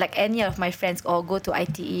or like any of my friends or go to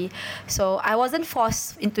ITE. So I wasn't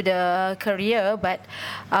forced into the career, but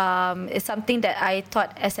it's something that I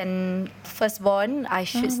thought as an firstborn, I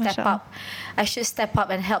should step mashallah. up. I should step up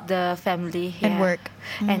and help the family. And work.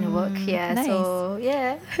 And work, yeah. Nice. So,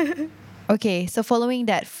 yeah. Okay, so following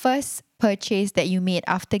that, first purchase that you made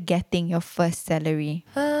after getting your first salary.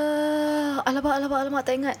 Alamak,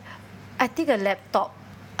 tak ingat. I think a laptop.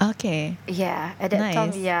 Okay. Yeah, at that Nice.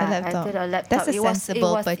 time, yeah. A laptop. I did a laptop. That's a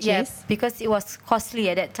sensible purchase. Yeah, because it was costly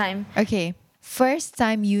at that time. Okay. First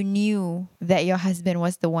time you knew that your husband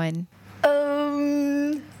was the one.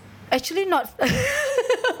 Actually not.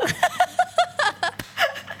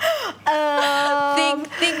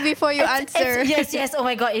 Think before you answer. Yes. Oh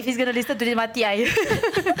my God, if he's gonna listen to this, mati I.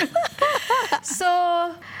 So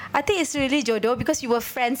I think it's really jodoh because we were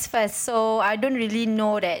friends first. So I don't really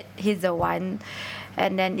know that he's the one.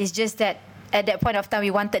 And then it's just that at that point of time,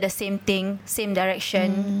 we wanted the same thing, same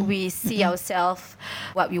direction. We see ourselves,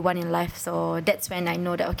 what we want in life. So that's when I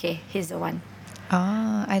know that, okay, he's the one.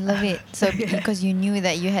 Ah, I love it. So because you knew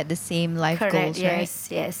that you had the same life Correct, goals, right?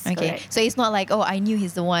 Yes. Okay. Correct. So it's not like, oh, I knew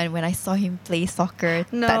he's the one when I saw him play soccer.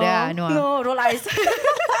 No, Tak ada, no. no, roll eyes.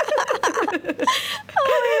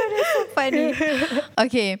 Funny.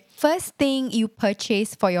 Okay. First thing you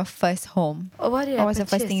purchased for your first home. What did What I was the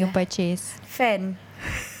first purchase, thing you purchased? Fan.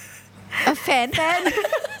 A fan.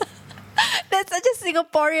 That's such a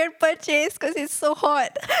Singaporean purchase because it's so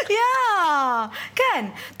hot. Yeah,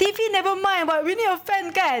 kan? TV never mind, but we need a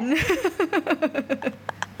fan, kan?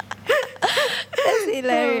 That's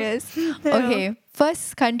hilarious. Okay,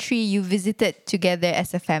 first country you visited together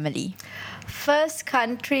as a family. First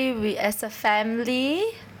country we as a family.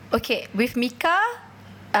 Okay, with Mika,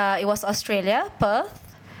 it was Australia, Perth.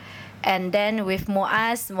 And then with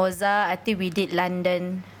Moza, I think we did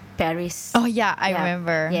London, Paris. Oh yeah, I Yeah.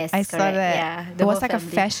 remember. Yes, I saw correct. that. Yeah, It the was whole like a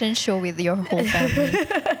family. fashion show with your whole family.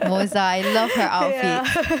 Moza, I love her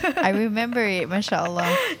outfit. I remember it, mashallah.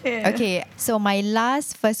 Yeah. Okay, so my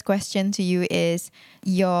first question to you is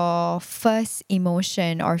your first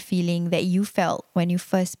emotion or feeling that you felt when you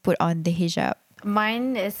first put on the hijab.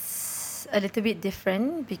 Mine is a little bit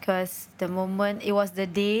different because it was the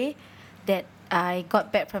day that I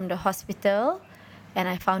got back from the hospital and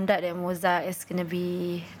I found out that Moza is going to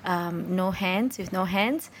be with no hands.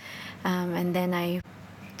 And then I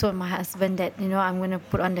told my husband that, I'm going to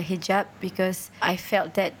put on the hijab because I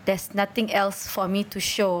felt that there's nothing else for me to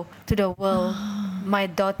show to the world. My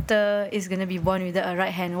daughter is going to be born with a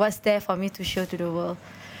right hand. What's there for me to show to the world?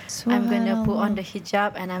 I'm going to put on the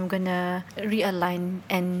hijab and I'm going to realign.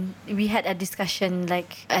 And we had a discussion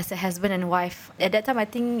like as a husband and wife. At that time, I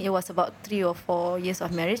think it was about 3 or 4 years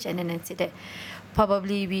of marriage. And then I said that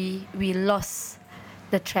probably we lost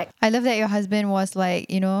the track. I love that your husband was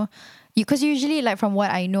like, because usually, like from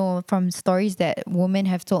what I know from stories that women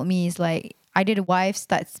have told me, is like either the wife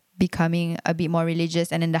starts becoming a bit more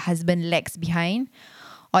religious and then the husband lags behind,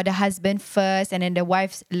 or the husband first and then the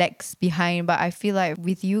wife lags behind. But I feel like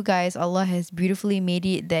with you guys, Allah has beautifully made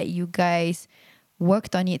it that you guys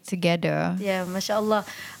worked on it together. Yeah, mashallah.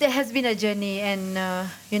 There has been a journey and,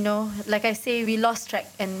 like I say, we lost track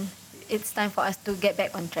and it's time for us to get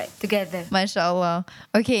back on track together. MashaAllah.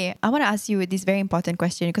 Okay, I want to ask you this very important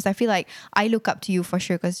question because I feel like I look up to you for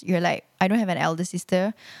sure because you're like, I don't have an elder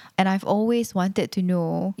sister and I've always wanted to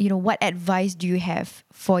know, what advice do you have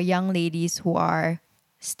for young ladies who are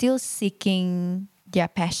still seeking their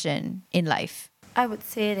passion in life? I would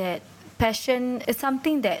say that passion is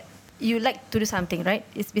something that you like to do something, right?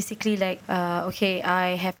 It's basically like, okay,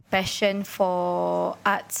 I have passion for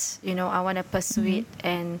arts, I want to pursue it,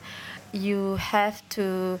 and you have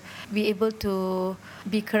to be able to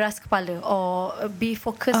be keras kepala or be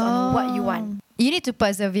focused on what you want. You need to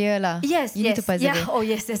persevere lah. Yes, you need to persevere. Yeah. Oh,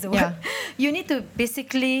 yes, that's the word. Yeah. You need to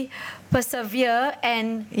basically persevere,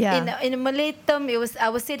 and in a Malay term, I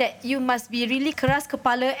would say that you must be really keras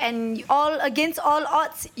kepala, and against all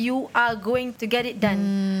odds, you are going to get it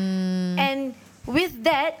done. And with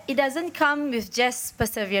that, it doesn't come with just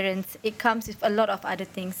perseverance. It comes with a lot of other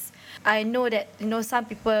things. I know that some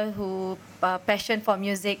people who are passion for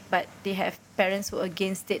music, but they have parents who are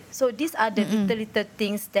against it. So these are the little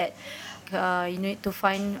things that you need to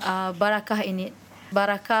find barakah in it.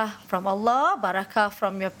 Barakah from Allah, barakah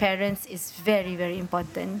from your parents is very, very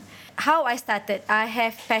important. How I started, I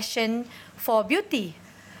have passion for beauty,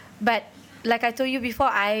 but like I told you before,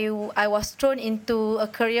 I was thrown into a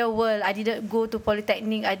career world. I didn't go to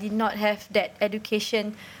polytechnic. I did not have that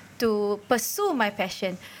education to pursue my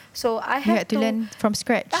passion. So I have to learn from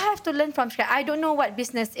scratch. I have to learn from scratch. I don't know what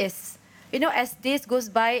business is. As days goes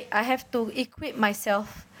by, I have to equip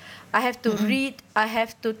myself. I have to read. I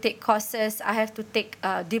have to take courses. I have to take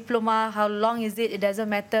diploma. How long is it? It doesn't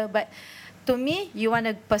matter. But to me, you want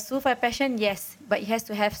to pursue my passion, yes, but it has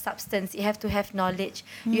to have substance. You have to have knowledge.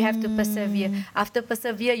 You have to persevere. After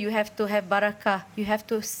persevere, you have to have barakah. You have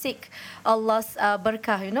to seek Allah's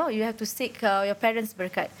barakah. You have to seek your parents'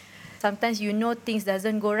 barakat. Sometimes things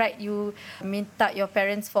doesn't go right. You minta your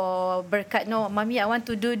parents for barakat. No, mommy, I want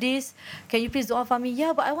to do this. Can you please dua for me?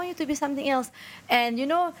 Yeah, but I want you to be something else. And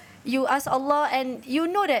you ask Allah, and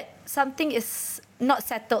that something is not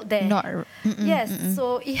settled there. Yes,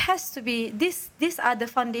 so it has to be. These are the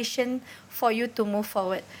foundation for you to move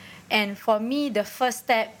forward. And for me, the first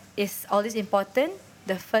step is always important.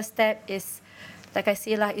 The first step is, like I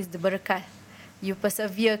say lah, is the barakat. You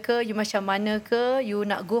persevere ke, you macam mana ke, you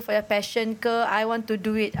nak go for your passion ke, I want to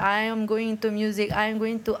do it, I am going into music, I am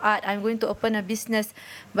going to art, I'm going to open a business.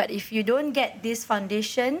 But if you don't get this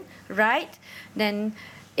foundation right, then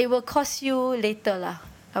it will cost you later lah,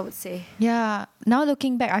 I would say. Yeah. Now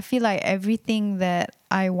looking back, I feel like everything that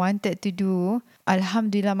I wanted to do,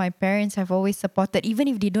 Alhamdulillah, my parents have always supported, even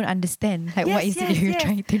if they don't understand like what is it you're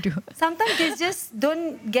trying to do. Sometimes they just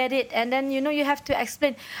don't get it, and then you have to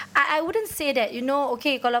explain. I wouldn't say that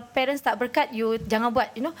okay, kalau parents tak berkat, you jangan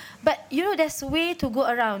buat, but there's a way to go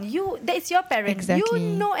around. That is your parents. Exactly.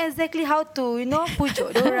 You know exactly how to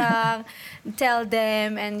pujuk orang, tell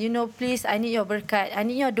them, and please, I need your berkat, I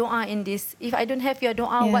need your doa in this. If I don't have your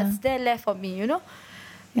doa, what's there left for me?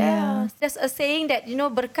 Yeah, there's a saying that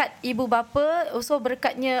berkat ibu bapa also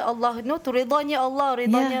berkatnya Allah, to ridhanya Allah,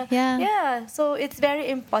 ridhanya. Yeah, so it's very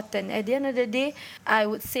important. At the end of the day, I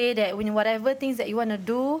would say that when whatever things that you want to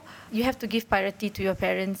do, you have to give priority to your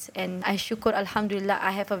parents. And I syukur, Alhamdulillah,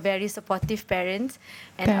 I have a very supportive parents,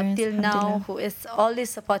 and up till now, who is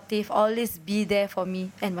always supportive, always be there for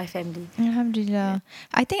me and my family. Alhamdulillah.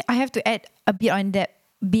 I think I have to add a bit on that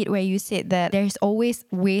bit where you said that there's always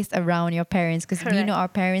ways around your parents, because we know our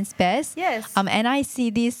parents best. Yes. And I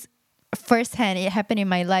see this firsthand. It happened in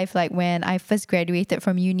my life, like when I first graduated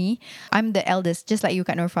from uni. I'm the eldest, just like you,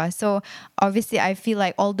 Kak Norfa. So obviously I feel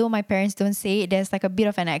like although my parents don't say it, there's like a bit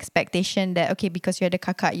of an expectation that, okay, because you're the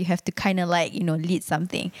kakak, you have to kind of like, lead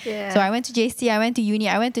something. Yeah. So I went to JC, I went to uni,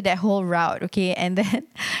 I went to that whole route, okay, and then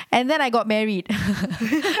I got married.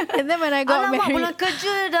 And then when I got married,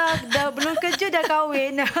 belum kerja dah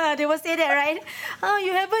kahwin. They will say that, right? Oh,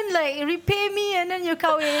 you haven't like repay me, and then you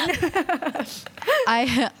kahwin.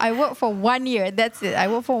 I worked for 1 year. That's it. I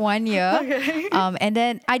worked for 1 year. Okay. And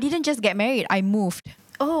then I didn't just get married. I moved.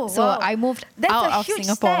 Oh, so wow. I moved That's out a of huge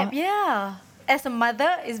Singapore. Step. Yeah. As a mother,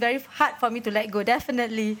 it's very hard for me to let go.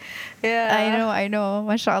 Definitely. Yeah. I know.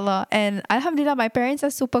 MashaAllah. And Alhamdulillah, my parents are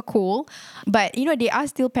super cool. But, they are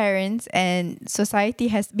still parents, and society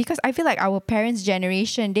has, because I feel like our parents'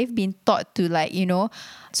 generation, they've been taught to like,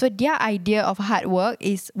 so their idea of hard work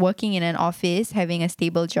is working in an office, having a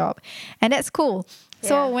stable job. And that's cool.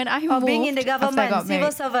 So when I moved, being in the government,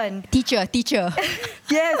 civil servant, teacher.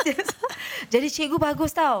 yes. Jadi cikgu bagus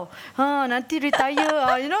tau. Nanti retire.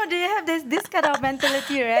 They have this kind of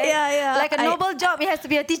mentality, right? Yeah. Like a noble job, it has to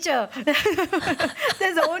be a teacher.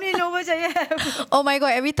 That's the only noble job you have. Oh my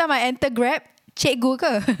God! Every time I enter Grab, cikgu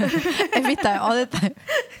ke? Every time, all the time.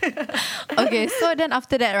 Okay, so then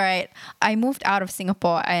after that, right, I moved out of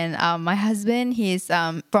Singapore, and my husband, he's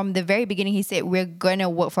from the very beginning, he said we're gonna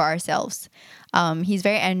work for ourselves. He's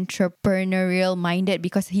very entrepreneurial minded,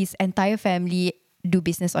 because his entire family do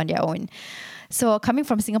business on their own. So coming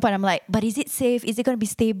from Singapore, I'm like, but is it safe? Is it going to be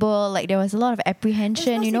stable? Like there was a lot of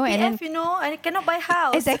apprehension, CPF, and then I cannot buy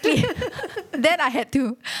house. Exactly. Then I had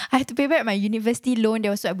to pay back my university loan.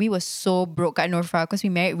 We were so broke at Norfa, because we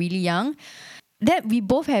married really young. Then we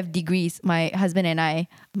both have degrees, my husband and I.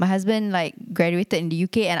 My husband like graduated in the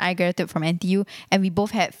UK, and I graduated from NTU, and we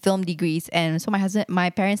both had film degrees. And so my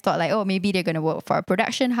parents thought like, oh, maybe they're gonna work for a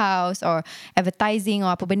production house or advertising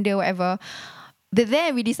or apa benda, whatever. But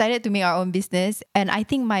then we decided to make our own business, and I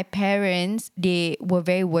think my parents, they were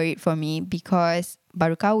very worried for me, because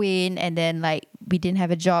baru kahwin, and then like we didn't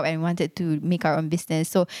have a job and we wanted to make our own business.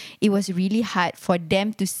 So it was really hard for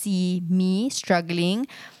them to see me struggling,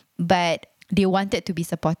 but they wanted to be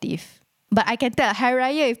supportive. But I can tell, Hari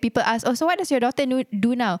Raya, if people ask, oh, so what does your daughter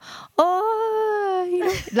do now? Oh,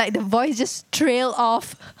 like the voice just trail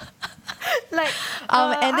off. Like,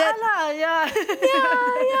 and then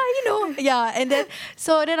yeah. And then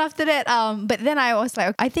after that, but then I was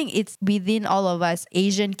like, I think it's within all of us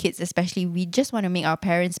Asian kids, especially, we just want to make our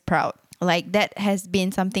parents proud. Like that has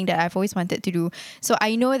been something that I've always wanted to do. So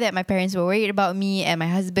I know that my parents were worried about me and my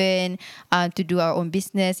husband to do our own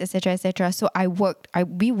business, etc., etc. So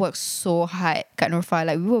we worked so hard, Kak Norfa.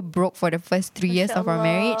 Like we were broke for the first 3 years of our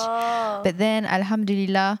marriage. But then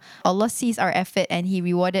Alhamdulillah, Allah sees our effort and He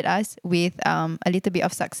rewarded us with a little bit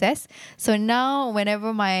of success. So now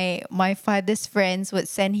whenever my father's friends would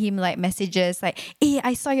send him like messages like, hey,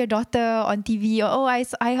 I saw your daughter on TV, or oh, I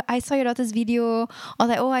saw your daughter's video, or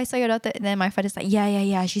like, oh, I saw your daughter. And then my father's like,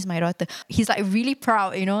 yeah, she's my daughter. He's like really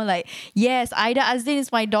proud, like, yes, Aida Azlin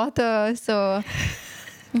is my daughter. So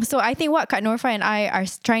I think what Kak Norfa and I are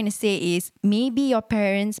trying to say is, maybe your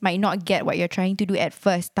parents might not get what you're trying to do at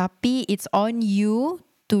first, tapi it's on you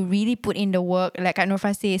to really put in the work. Like Kak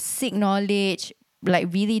Norfa says, seek knowledge,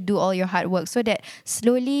 like really do all your hard work, so that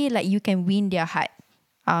slowly like you can win their heart.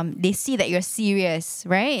 They see that you're serious,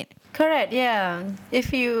 right? Correct, yeah.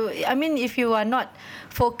 If you are not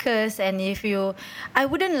focused, and I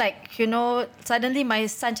wouldn't like, suddenly my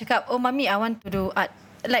son cakap, oh, mommy, I want to do art.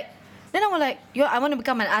 Like, then I'm like, I want to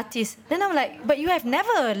become an artist. Then I'm like, but you have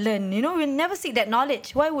never learned, you never seek that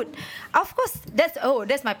knowledge. Why would, of course,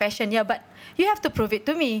 that's my passion, yeah, but you have to prove it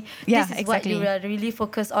to me. Yeah, this is exactly what you are really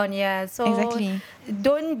focused on, yeah. So exactly.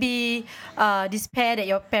 don't be despair that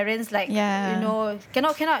your parents like, Yeah.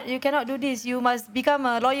 you cannot do this. You must become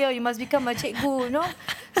a lawyer. You must become a cikgu.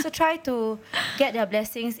 So try to get their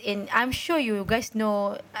blessings in. I'm sure you guys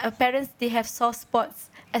know parents, they have soft spots,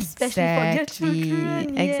 especially for their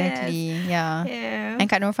children. Exactly. Yeah. Yeah. And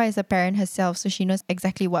Kak Norfa is a parent herself, so she knows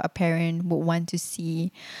exactly what a parent would want to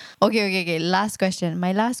see. Okay. Last question.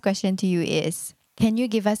 My last question to you is, can you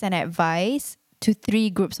give us an advice to 3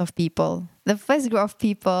 groups of people? The first group of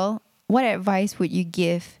people, what advice would you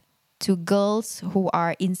give to girls who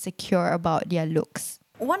are insecure about their looks?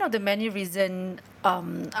 One of the many reasons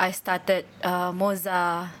I started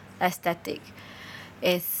Moza Aesthetic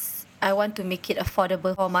is I want to make it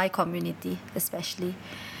affordable for my community, especially.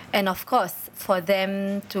 And of course, for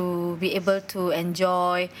them to be able to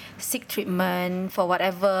enjoy, seek treatment for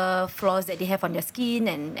whatever flaws that they have on their skin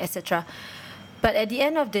and etc. But at the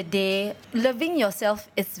end of the day, loving yourself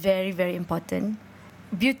is very, very important.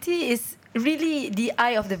 Beauty is really the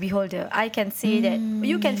eye of the beholder. I can say that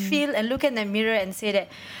you can feel and look in the mirror and say that,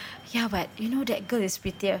 yeah, but that girl is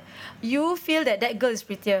prettier. You feel that girl is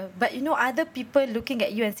prettier, but other people looking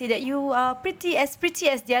at you and say that you are pretty as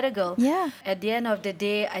the other girl. Yeah. At the end of the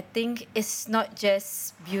day, I think it's not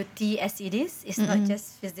just beauty as it is. It's not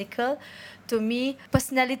just physical. To me,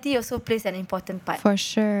 personality also plays an important part. For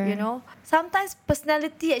sure. Sometimes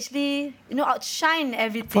personality actually, outshine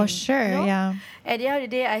everything. For sure, yeah. At the end of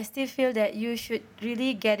the day, I still feel that you should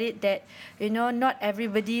really get it that, not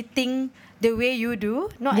everybody think the way you do.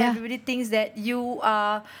 Not everybody thinks that you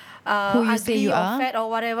are who you ugly say you or are. fat or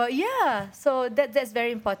whatever. Yeah. So that's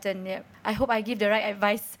very important. Yeah. I hope I give the right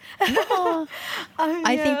advice. No.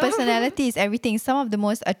 I think personality is everything. Some of the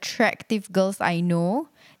most attractive girls I know,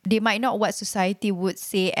 they might not what society would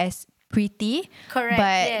say as pretty, Correct,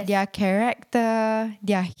 but yes. their character,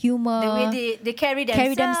 their humor, The way they carry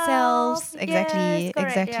themselves. Exactly, Yes, correct,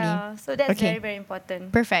 exactly. Yeah. So that's Okay. very, very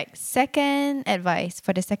important. Perfect. Second advice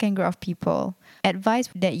for the second group of people. Advice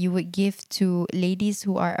that you would give to ladies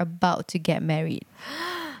who are about to get married.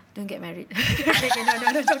 Don't get married. Okay,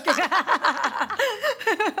 no, joking.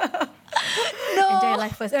 No. Enjoy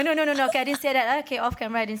life first. Oh, no. Okay, I didn't say that. Okay, off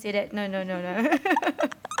camera, I didn't say that. No.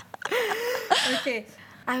 Okay,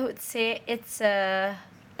 I would say it's a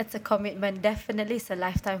commitment. Definitely, it's a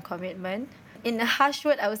lifetime commitment. In a harsh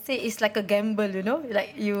word, I would say it's like a gamble.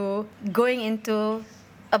 Like you going into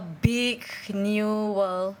a big new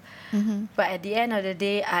world. But at the end of the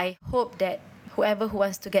day, I hope that whoever who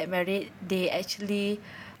wants to get married, they actually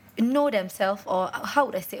know themselves, or how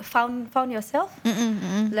would I say, found yourself.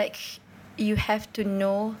 Like you have to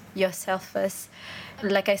know yourself first.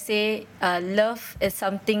 Like I say, love is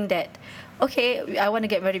something that, okay, I want to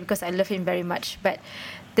get married because I love him very much, but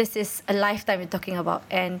this is a lifetime we're talking about,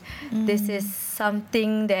 and this is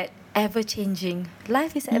something that ever changing.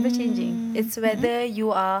 Life is ever changing. It's whether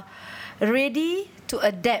you are ready to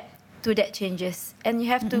adapt to that changes, and you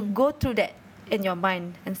have to go through that in your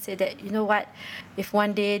mind and say that, you know what, if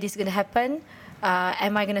one day this is going to happen,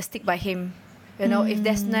 am I going to stick by him? If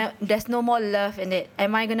there's no more love in it,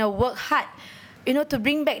 am I going to work hard, to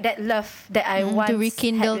bring back that love that I once to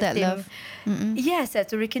rekindle had with that him? love. Yes,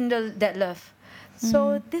 to rekindle that love.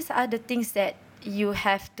 So these are the things that you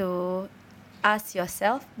have to ask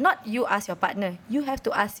yourself. Not you ask your partner. You have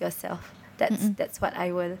to ask yourself. That's what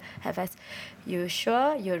I will have as. You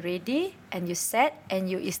sure, you're ready, and you set, and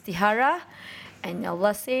you istihara, and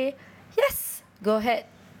Allah say, yes, go ahead.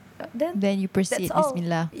 Then you proceed. That's all.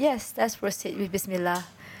 Bismillah. Yes, let's proceed with Bismillah.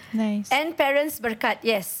 Nice. And parents berkat.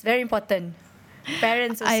 Yes, very important.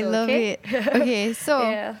 Parents also. I love okay? it. Okay, so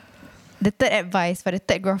Yeah. the third advice for the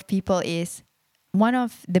third group of people is, one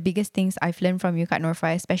of the biggest things I've learned from you, Kak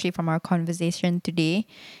Norfa, especially from our conversation today,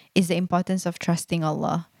 is the importance of trusting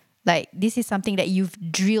Allah. Like, this is something that you've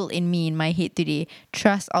drilled in me, in my head today.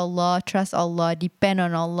 Trust Allah, depend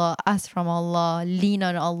on Allah, ask from Allah, lean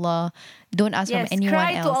on Allah. Don't ask from anyone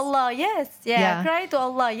cry else. to Allah. Yes, Yeah. cry to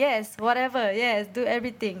Allah. Yes, whatever. Yes, do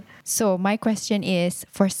everything. So my question is,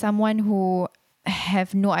 for someone who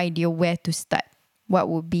have no idea where to start, what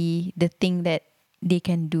would be the thing that they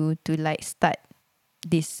can do to start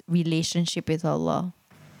this relationship with Allah?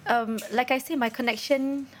 Like I say, my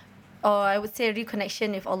connection, or I would say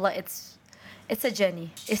reconnection with Allah, it's a journey.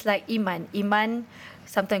 It's like iman. Iman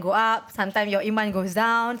sometimes go up, sometimes your iman goes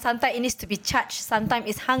down, sometimes it needs to be charged, sometimes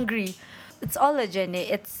it's hungry. It's all a journey.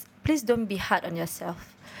 Please don't be hard on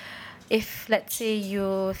yourself. if let's say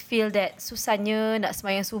you feel that susahnya nak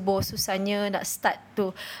semayang subuh, susahnya nak start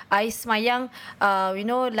to, I semayang,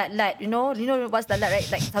 lat-lat, you know what's lat-lat,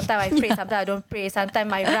 right? Like sometimes I pray, sometimes I don't pray,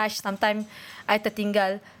 sometimes I rush, sometimes I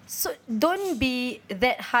tertinggal. So don't be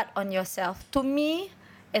that hard on yourself. To me,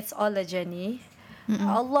 it's all a journey.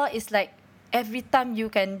 Allah is like, every time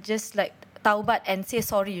you can just like taubat and say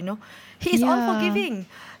sorry, you know. He is all forgiving.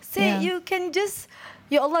 You can just,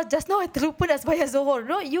 Ya Allah, just now I terlupa nak sembahyang Zuhur.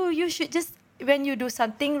 No, you should just, when you do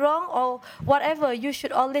something wrong or whatever, you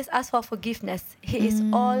should always ask for forgiveness. He is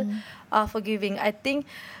all forgiving. I think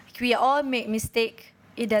we all make mistake.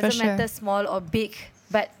 It doesn't matter small or big.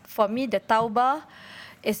 But for me, the tawbah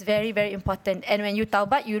is very, very important. And when you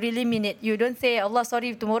taubat, you really mean it. You don't say, Allah,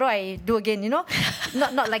 sorry, tomorrow I do again, you know.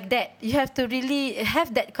 Not like that. You have to really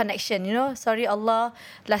have that connection, you know. Sorry, Allah,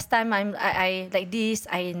 last time I like this,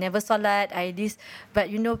 I never salat, I this.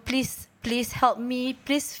 But, you know, please help me.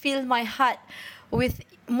 Please fill my heart with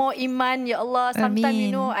more iman, Ya Allah. Sometimes,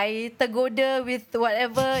 you know, I tergoda with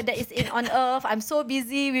whatever that is on earth. I'm so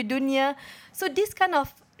busy with dunya. So this kind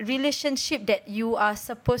of relationship that you are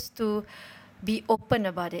supposed to be open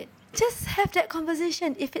about it. Just have that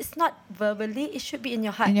conversation. If it's not verbally, it should be in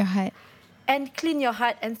your heart. In your heart. And clean your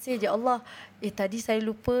heart and say, Ya Allah, tadi saya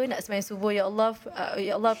lupa nak sembahyang subuh. Ya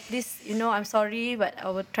Allah, please, you know, I'm sorry, but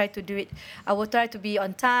I will try to do it. I will try to be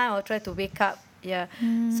on time. I will try to wake up. Yeah.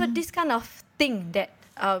 So this kind of thing that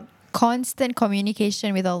constant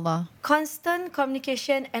communication with Allah. Constant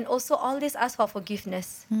communication, and also always ask for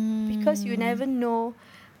forgiveness, because you never know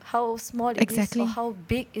how small it is or how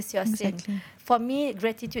big is your sin. For me,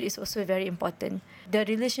 gratitude is also very important. The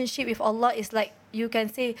relationship with Allah is like, you can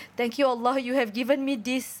say, thank you Allah, you have given me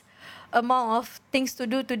this amount of things to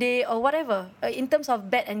do today or whatever, in terms of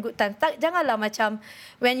bad and good time. Janganlah macam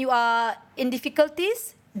when you are in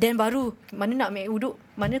difficulties, then baru mana nak ambil wuduk,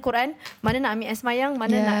 mana Quran, mana nak ambil semayang,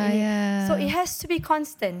 mana nak ini. So it has to be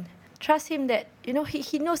constant. Trust him that, you know,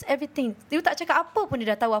 he knows everything. You tak cakap apa pun,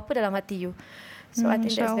 dia dah tahu apa dalam hati you. So I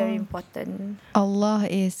think that's very important. Allah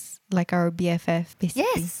is like our BFF,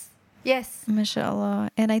 basically. Yes.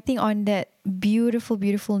 MashaAllah. And I think on that beautiful,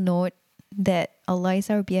 beautiful note, that Allah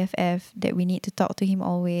is our BFF, that we need to talk to Him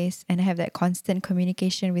always and have that constant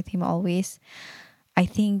communication with Him always. I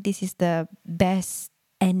think this is the best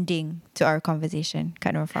ending to our conversation,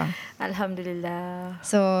 Kak Norfa. Alhamdulillah.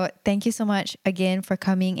 So thank you so much again for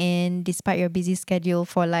coming in despite your busy schedule,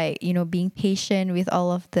 for like, you know, being patient with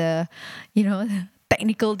all of the, you know,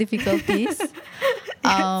 technical difficulties.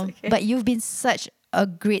 Okay. But you've been such a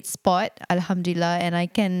great spot, Alhamdulillah, and I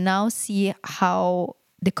can now see how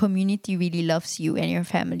the community really loves you and your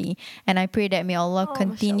family. And I pray that may Allah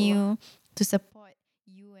continue to support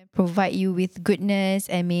you and provide you with goodness,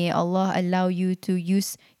 and may Allah allow you to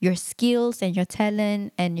use your skills and your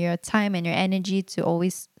talent and your time and your energy to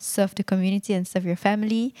always serve the community and serve your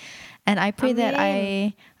family. And I pray that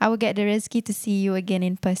I will get the rezeki to see you again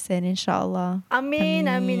in person, inshallah. Ameen,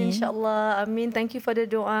 inshallah. Ameen. Thank you for the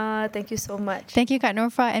dua. Thank you so much. Thank you, Kak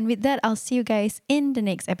Norfa. And with that, I'll see you guys in the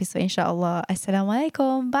next episode, inshallah.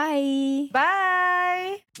 Assalamualaikum. Bye.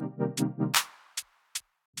 Bye.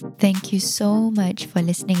 Thank you so much for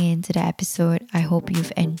listening in to the episode. I hope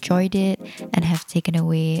you've enjoyed it and have taken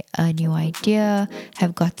away a new idea,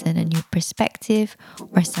 have gotten a new perspective,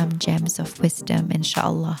 or some gems of wisdom,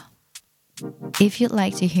 inshallah. If you'd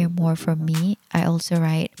like to hear more from me, I also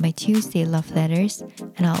write my Tuesday love letters,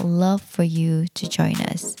 and I'd love for you to join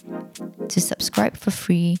us. To subscribe for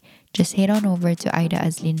free, just head on over to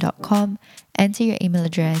aidaazlin.com, enter your email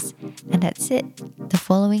address, and that's it. The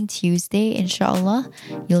following Tuesday, inshallah,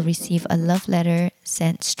 you'll receive a love letter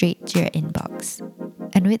sent straight to your inbox.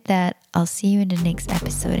 And with that, I'll see you in the next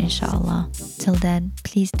episode, inshallah. Till then,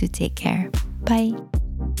 please do take care. Bye.